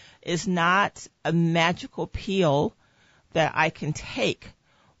 It's not a magical pill that I can take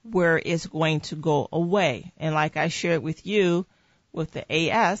where it's going to go away. And like I shared with you with the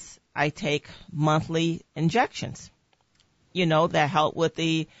AS, I take monthly injections, that help with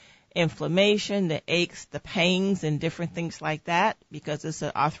the inflammation, the aches, the pains, and different things like that, because it's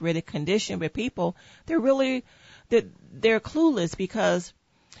an arthritic condition. But people, they're clueless because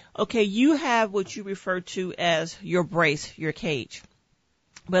Okay, you have what you refer to as your brace, your cage.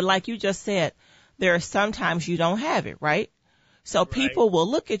 But like you just said, there are sometimes you don't have it, right? So Right. people will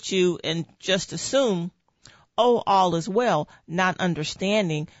look at you and just assume, oh, all is well, not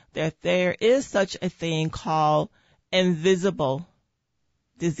understanding that there is such a thing called invisible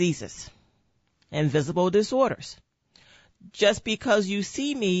diseases, invisible disorders. Just because you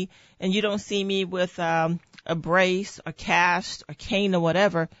see me and you don't see me with a brace, a cast, a cane, or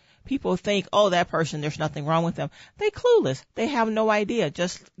whatever, people think, oh, that person, there's nothing wrong with them. They clueless. They have no idea.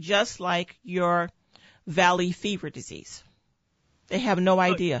 Just like your valley fever disease. They have no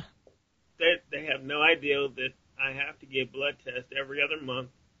idea. They have no idea that I have to get blood tests every other month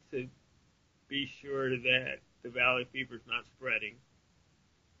to be sure that the valley fever is not spreading.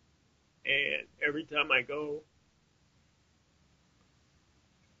 And every time I go,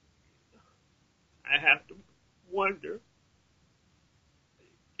 I have to wonder,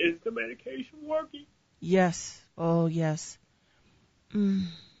 is the medication working? Yes. Oh, yes. So,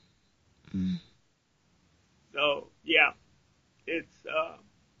 yeah, it's,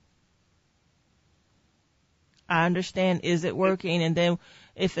 I understand. Is it working? And then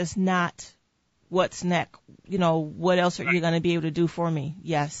if it's not, what's next? You know, what else are you going to be able to do for me?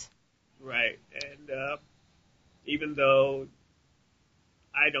 Yes. right. And even though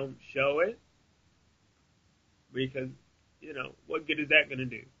I don't show it, because, what good is that going to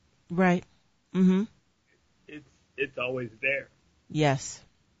do? Right. Mm-hmm. It's always there. Yes.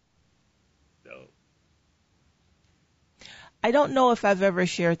 So, I don't know if I've ever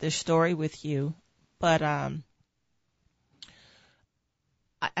shared this story with you, but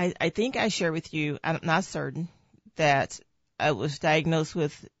I think I shared with you, I'm not certain, that I was diagnosed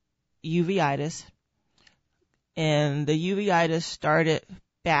with uveitis. And the uveitis started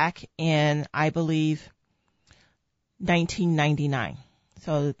back in, I believe, 1999.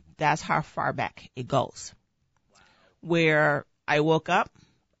 So that's how far back it goes. Where I woke up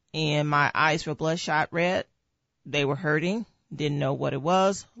and my eyes were bloodshot red. They were hurting. Didn't know what it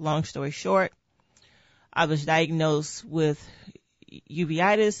was. Long story short, I was diagnosed with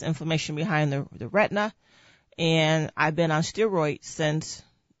uveitis, inflammation behind the retina, and I've been on steroids since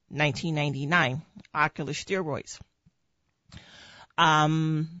 1999, ocular steroids.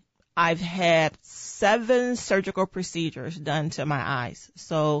 I've had 7 surgical procedures done to my eyes.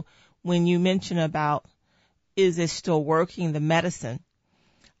 So when you mention about, is it still working, the medicine,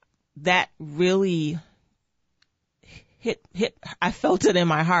 that really hit, I felt it in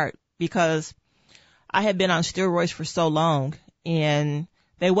my heart because I had been on steroids for so long and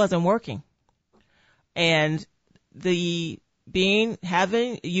they wasn't working. And having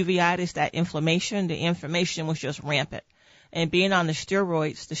uveitis, that inflammation, the inflammation was just rampant. And being on the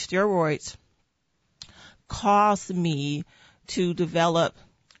steroids caused me to develop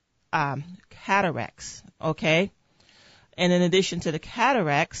cataracts, okay? And in addition to the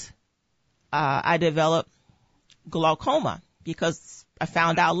cataracts, I developed glaucoma because I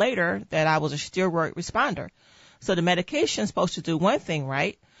found out later that I was a steroid responder. So the medication is supposed to do one thing,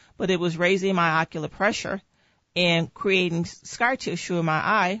 right? But it was raising my ocular pressure and creating scar tissue in my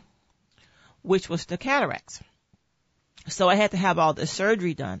eye, which was the cataracts. So I had to have all this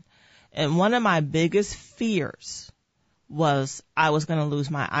surgery done. And one of my biggest fears was I was going to lose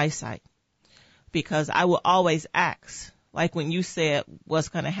my eyesight because I would always ask, like when you said what's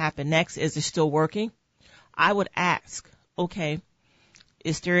going to happen next, is it still working? I would ask, okay,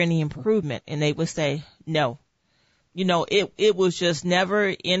 is there any improvement? And they would say, no. It was just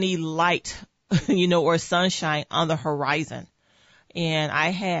never any light, or sunshine on the horizon. And I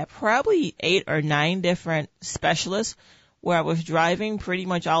had probably 8 or 9 different specialists where I was driving pretty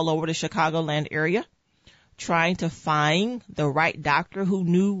much all over the Chicagoland area, trying to find the right doctor who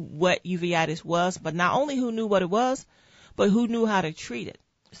knew what uveitis was, but not only who knew what it was, but who knew how to treat it.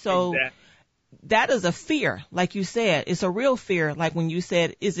 So exactly. That is a fear. Like you said, it's a real fear. Like when you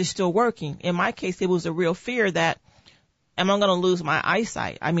said, is it still working? In my case, it was a real fear that, am I going to lose my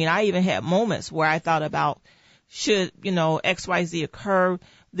eyesight? I mean, I even had moments where I thought about, should, XYZ occur,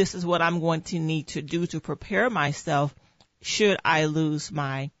 this is what I'm going to need to do to prepare myself should I lose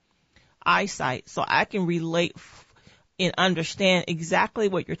my eyesight. So I can relate and understand exactly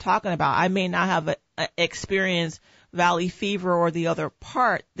what you're talking about. I may not have experienced valley fever or the other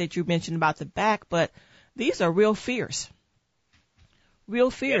part that you mentioned about the back, but these are real fears.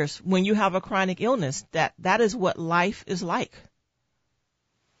 Real fears. Yep. When you have a chronic illness, that is what life is like.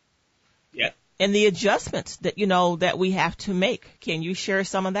 Yeah. And the adjustments that, that we have to make. Can you share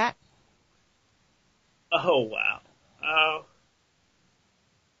some of that? Oh, wow.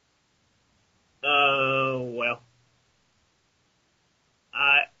 Well,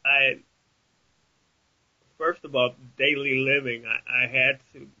 I first of all, daily living, I had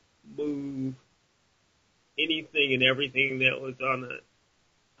to move anything and everything that was on a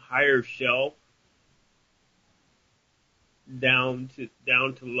higher shelf down to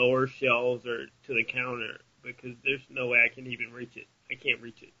lower shelves or to the counter, because there's no way I can even reach it. I can't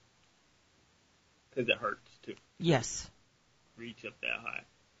reach it because it hurts to Yes. reach up that high.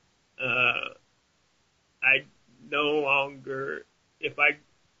 I no longer, if I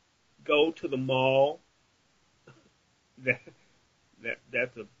go to the mall,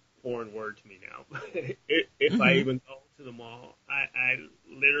 that's a foreign word to me now. If I even go to the mall, I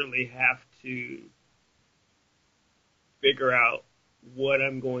literally have to figure out what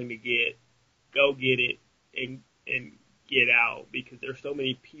I'm going to get, go get it, and get out, because there's so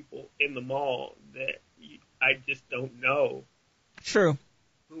many people in the mall that I just don't know True.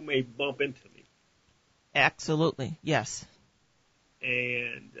 who may bump into me. Absolutely. Yes.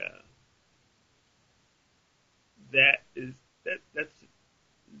 And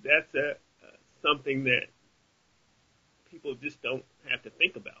that's something that people just don't have to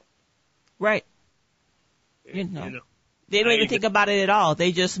think about. Right. You know. They don't even think about it at all.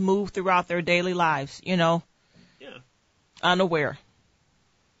 They just move throughout their daily lives, Yeah. unaware.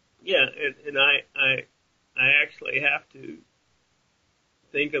 Yeah, and I actually have to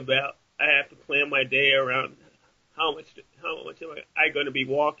think about. I have to plan my day around how much am I going to be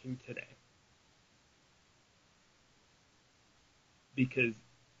walking today, because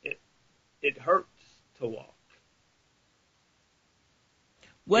it hurts to walk.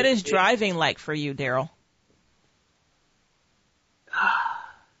 What is driving like for you, Daryl?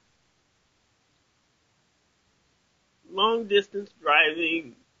 Long distance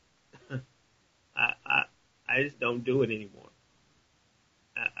driving, I just don't do it anymore.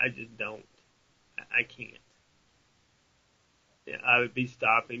 I just don't. I can't. Yeah, I would be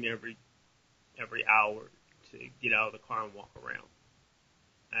stopping every hour to get out of the car and walk around.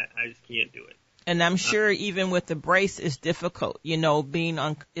 I just can't do it. And I'm sure even with the brace it's difficult, being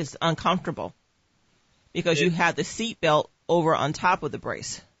is uncomfortable because you have the seat belt over on top of the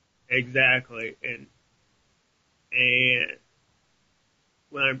brace. Exactly. And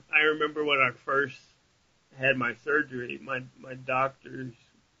when I remember when I first had my surgery, my doctors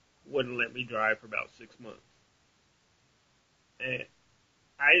wouldn't let me drive for about 6 months. And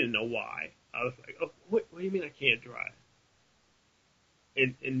I didn't know why. I was like, oh, what do you mean I can't drive?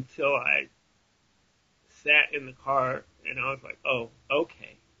 Until I sat in the car and I was like, oh,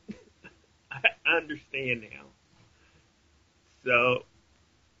 okay. I understand now. So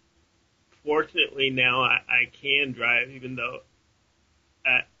fortunately now I can drive, even though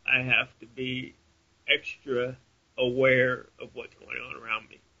I have to be extra aware of what's going on around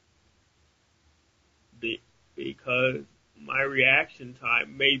me. Because my reaction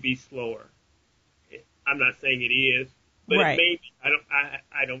time may be slower. I'm not saying it is, but right. It may be.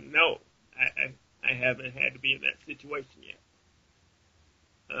 I don't know. I haven't had to be in that situation yet.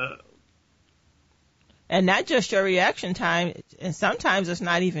 And not just your reaction time, and sometimes it's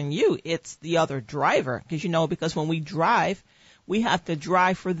not even you, it's the other driver. Because when we drive, we have to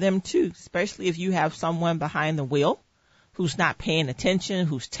drive for them too, especially if you have someone behind the wheel who's not paying attention,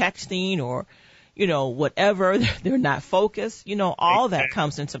 who's texting or, whatever, they're not focused, all that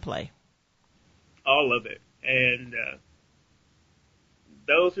comes into play. All of it. And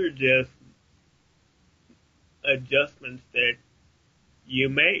those are just adjustments that you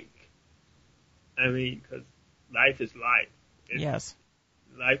make. I mean, because life is life. Yes.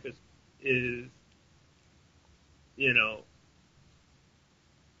 Life is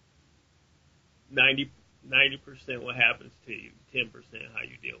 90% what happens to you, 10% how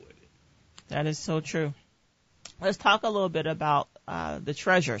you deal with it. That is so true. Let's talk a little bit about the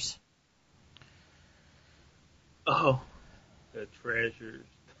treasures. Oh, the treasures.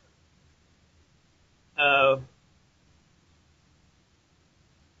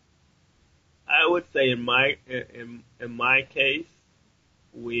 I would say in my case,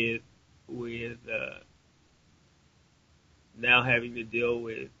 with now having to deal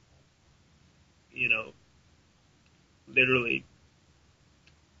with literally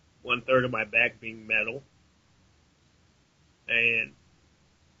 1/3 of my back being metal, and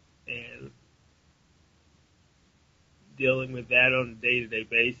dealing with that on a day-to-day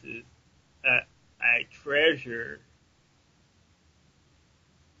basis, I treasure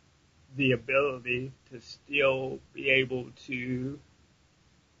the ability to still be able to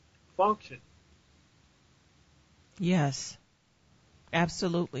function. Yes,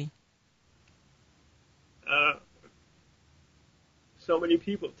 absolutely. So many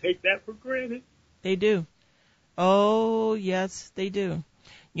people take that for granted. They do. Oh, yes, they do.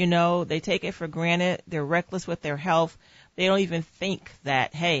 You know, they take it for granted. They're reckless with their health. They don't even think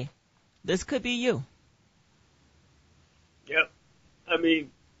that, hey, this could be you. Yep. I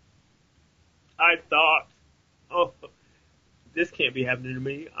mean, I thought, oh, this can't be happening to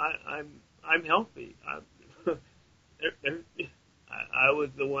me. I'm healthy. I was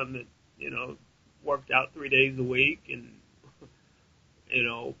the one that, worked out 3 days a week, and,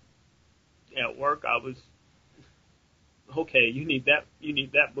 at work I was, okay, you need that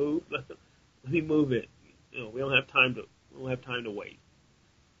move. Let me move it. We don't have time to wait.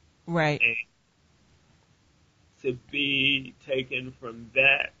 Right. And to be taken from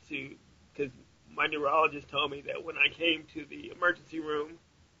that to, because my neurologist told me that when I came to the emergency room,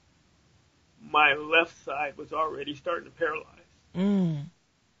 my left side was already starting to paralyze. Mm.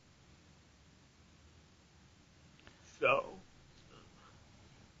 So.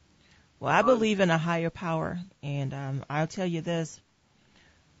 Well, I believe in a higher power, and I'll tell you this: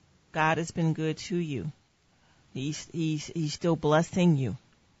 God has been good to you. He's still blessing you.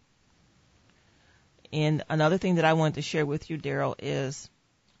 And another thing that I wanted to share with you, Daryl, is,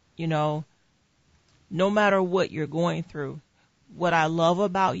 no matter what you're going through, what I love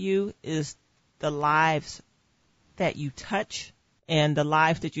about you is the lives that you touch and the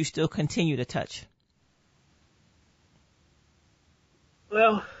lives that you still continue to touch.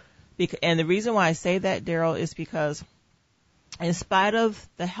 Well, and the reason why I say that, Daryl, is because in spite of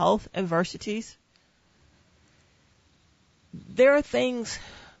the health adversities, there are things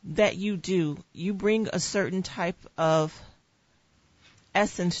that you do. You bring a certain type of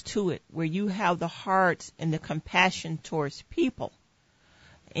essence to it where you have the heart and the compassion towards people.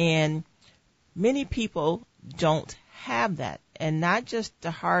 And many people don't have that. And not just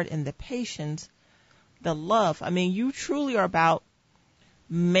the heart and the patience, the love. I mean, you truly are about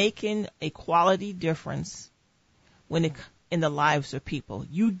making a quality difference in the lives of people.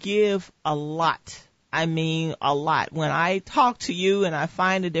 You give a lot. I mean, a lot. When I talk to you and I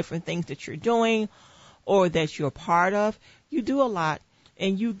find the different things that you're doing or that you're part of, you do a lot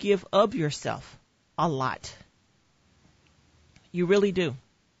and you give of yourself a lot. You really do.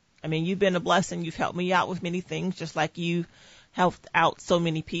 I mean, you've been a blessing. You've helped me out with many things, just like you helped out so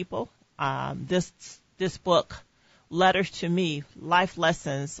many people. This book, Letters to Me, Life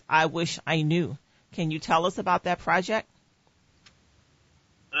Lessons I Wish I Knew. Can you tell us about that project?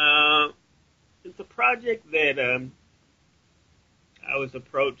 It's a project that I was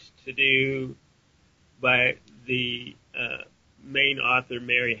approached to do by the main author,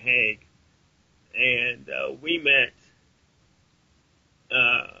 Mary Haig. And we met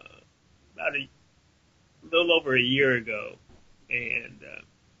about a little over a year ago. And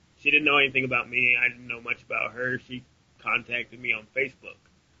she didn't know anything about me. I didn't know much about her. She contacted me on Facebook.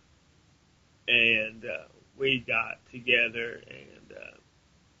 And we got together, and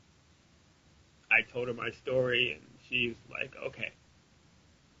I told her my story, and she was like, okay.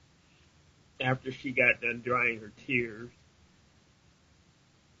 After she got done drying her tears,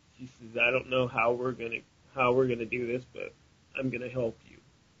 she says, I don't know how we're gonna do this, but I'm gonna help you.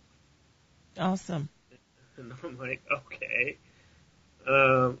 Awesome. And I'm like, okay.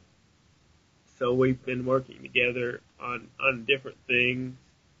 So we've been working together on different things,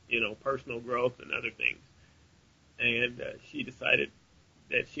 personal growth and other things. And she decided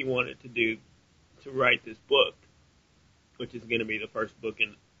that she wanted to write this book, which is going to be the first book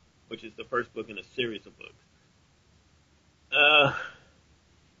in a series of books.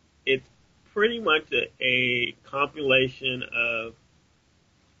 It's pretty much a compilation of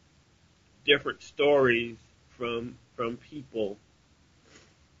different stories from people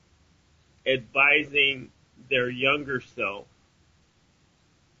advising their younger self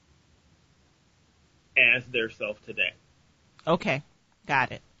as their self today. Okay,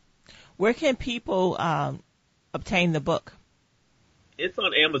 got it. Where can people obtain the book? It's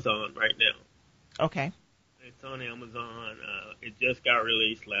on Amazon right now. Okay. It's on Amazon. It just got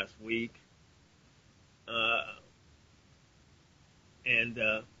released last week. And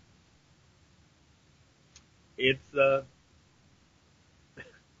it's a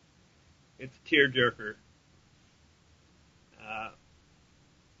tearjerker.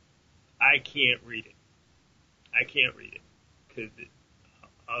 I can't read it. Because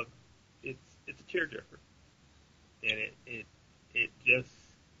it's a tearjerker, and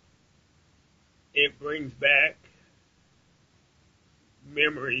it brings back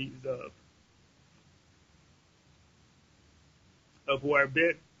memories of where I've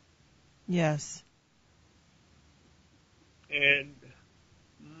been. Yes. And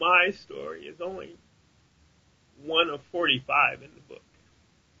my story is only one of 45 in the book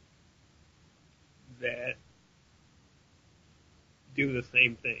that do the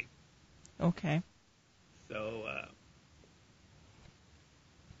same thing. Okay. So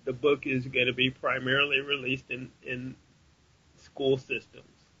the book is going to be primarily released in school systems,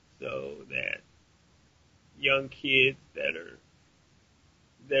 so that young kids that are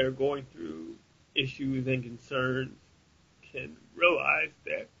going through issues and concerns can realize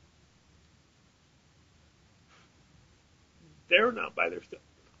that they're not by themselves.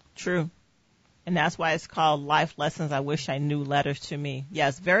 True. And that's why it's called Life Lessons I Wish I Knew, Letters to Me.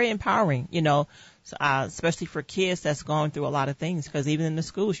 Yes, very empowering, especially for kids that's going through a lot of things, because even in the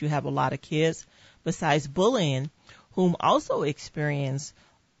schools you have a lot of kids, besides bullying, whom also experience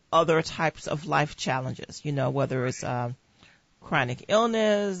other types of life challenges, whether it's chronic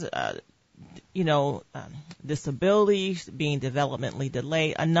illness, disabilities, being developmentally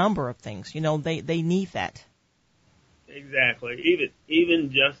delayed, a number of things. They need that. Exactly.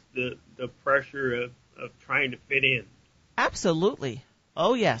 Even just the pressure of trying to fit in. Absolutely.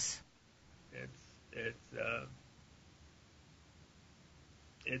 Oh yes.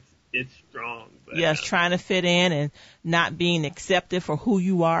 It's strong. But, yes, trying to fit in and not being accepted for who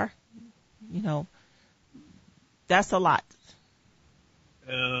you are. That's a lot.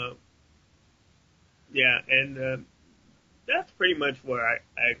 Yeah, and that's pretty much where I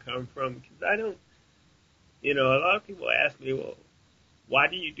come from, because I don't. A lot of people ask me, well, why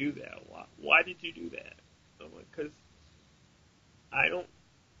do you do that? Why did you do that? I'm like, because I don't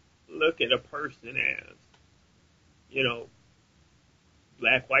look at a person as,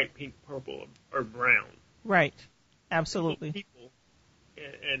 black, white, pink, purple, or brown. Right. Absolutely. People,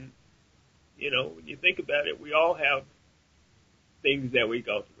 and when you think about it, we all have things that we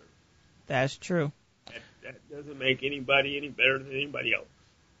go through. That's true. That doesn't make anybody any better than anybody else.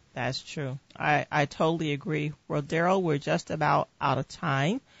 That's true. I totally agree. Well, Daryl, we're just about out of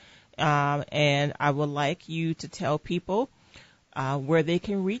time. And I would like you to tell people where they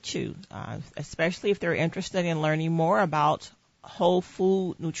can reach you, especially if they're interested in learning more about whole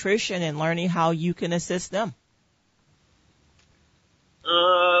food nutrition and learning how you can assist them.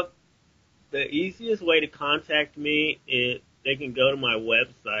 The easiest way to contact me is they can go to my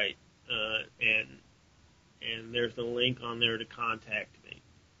website, and there's a link on there to contact me.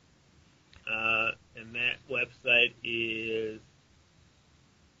 And that website is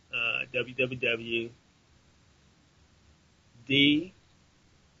www.dhorton,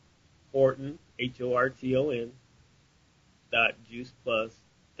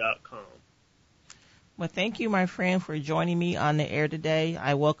 HORTON.juiceplus.com. Well, thank you, my friend, for joining me on the air today.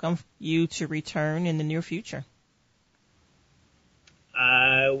 I welcome you to return in the near future.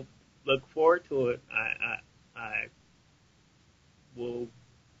 I look forward to it. I will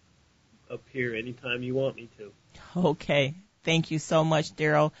appear anytime you want me to. Okay. Thank you so much,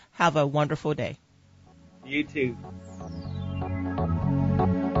 Daryl. Have a wonderful day. You too.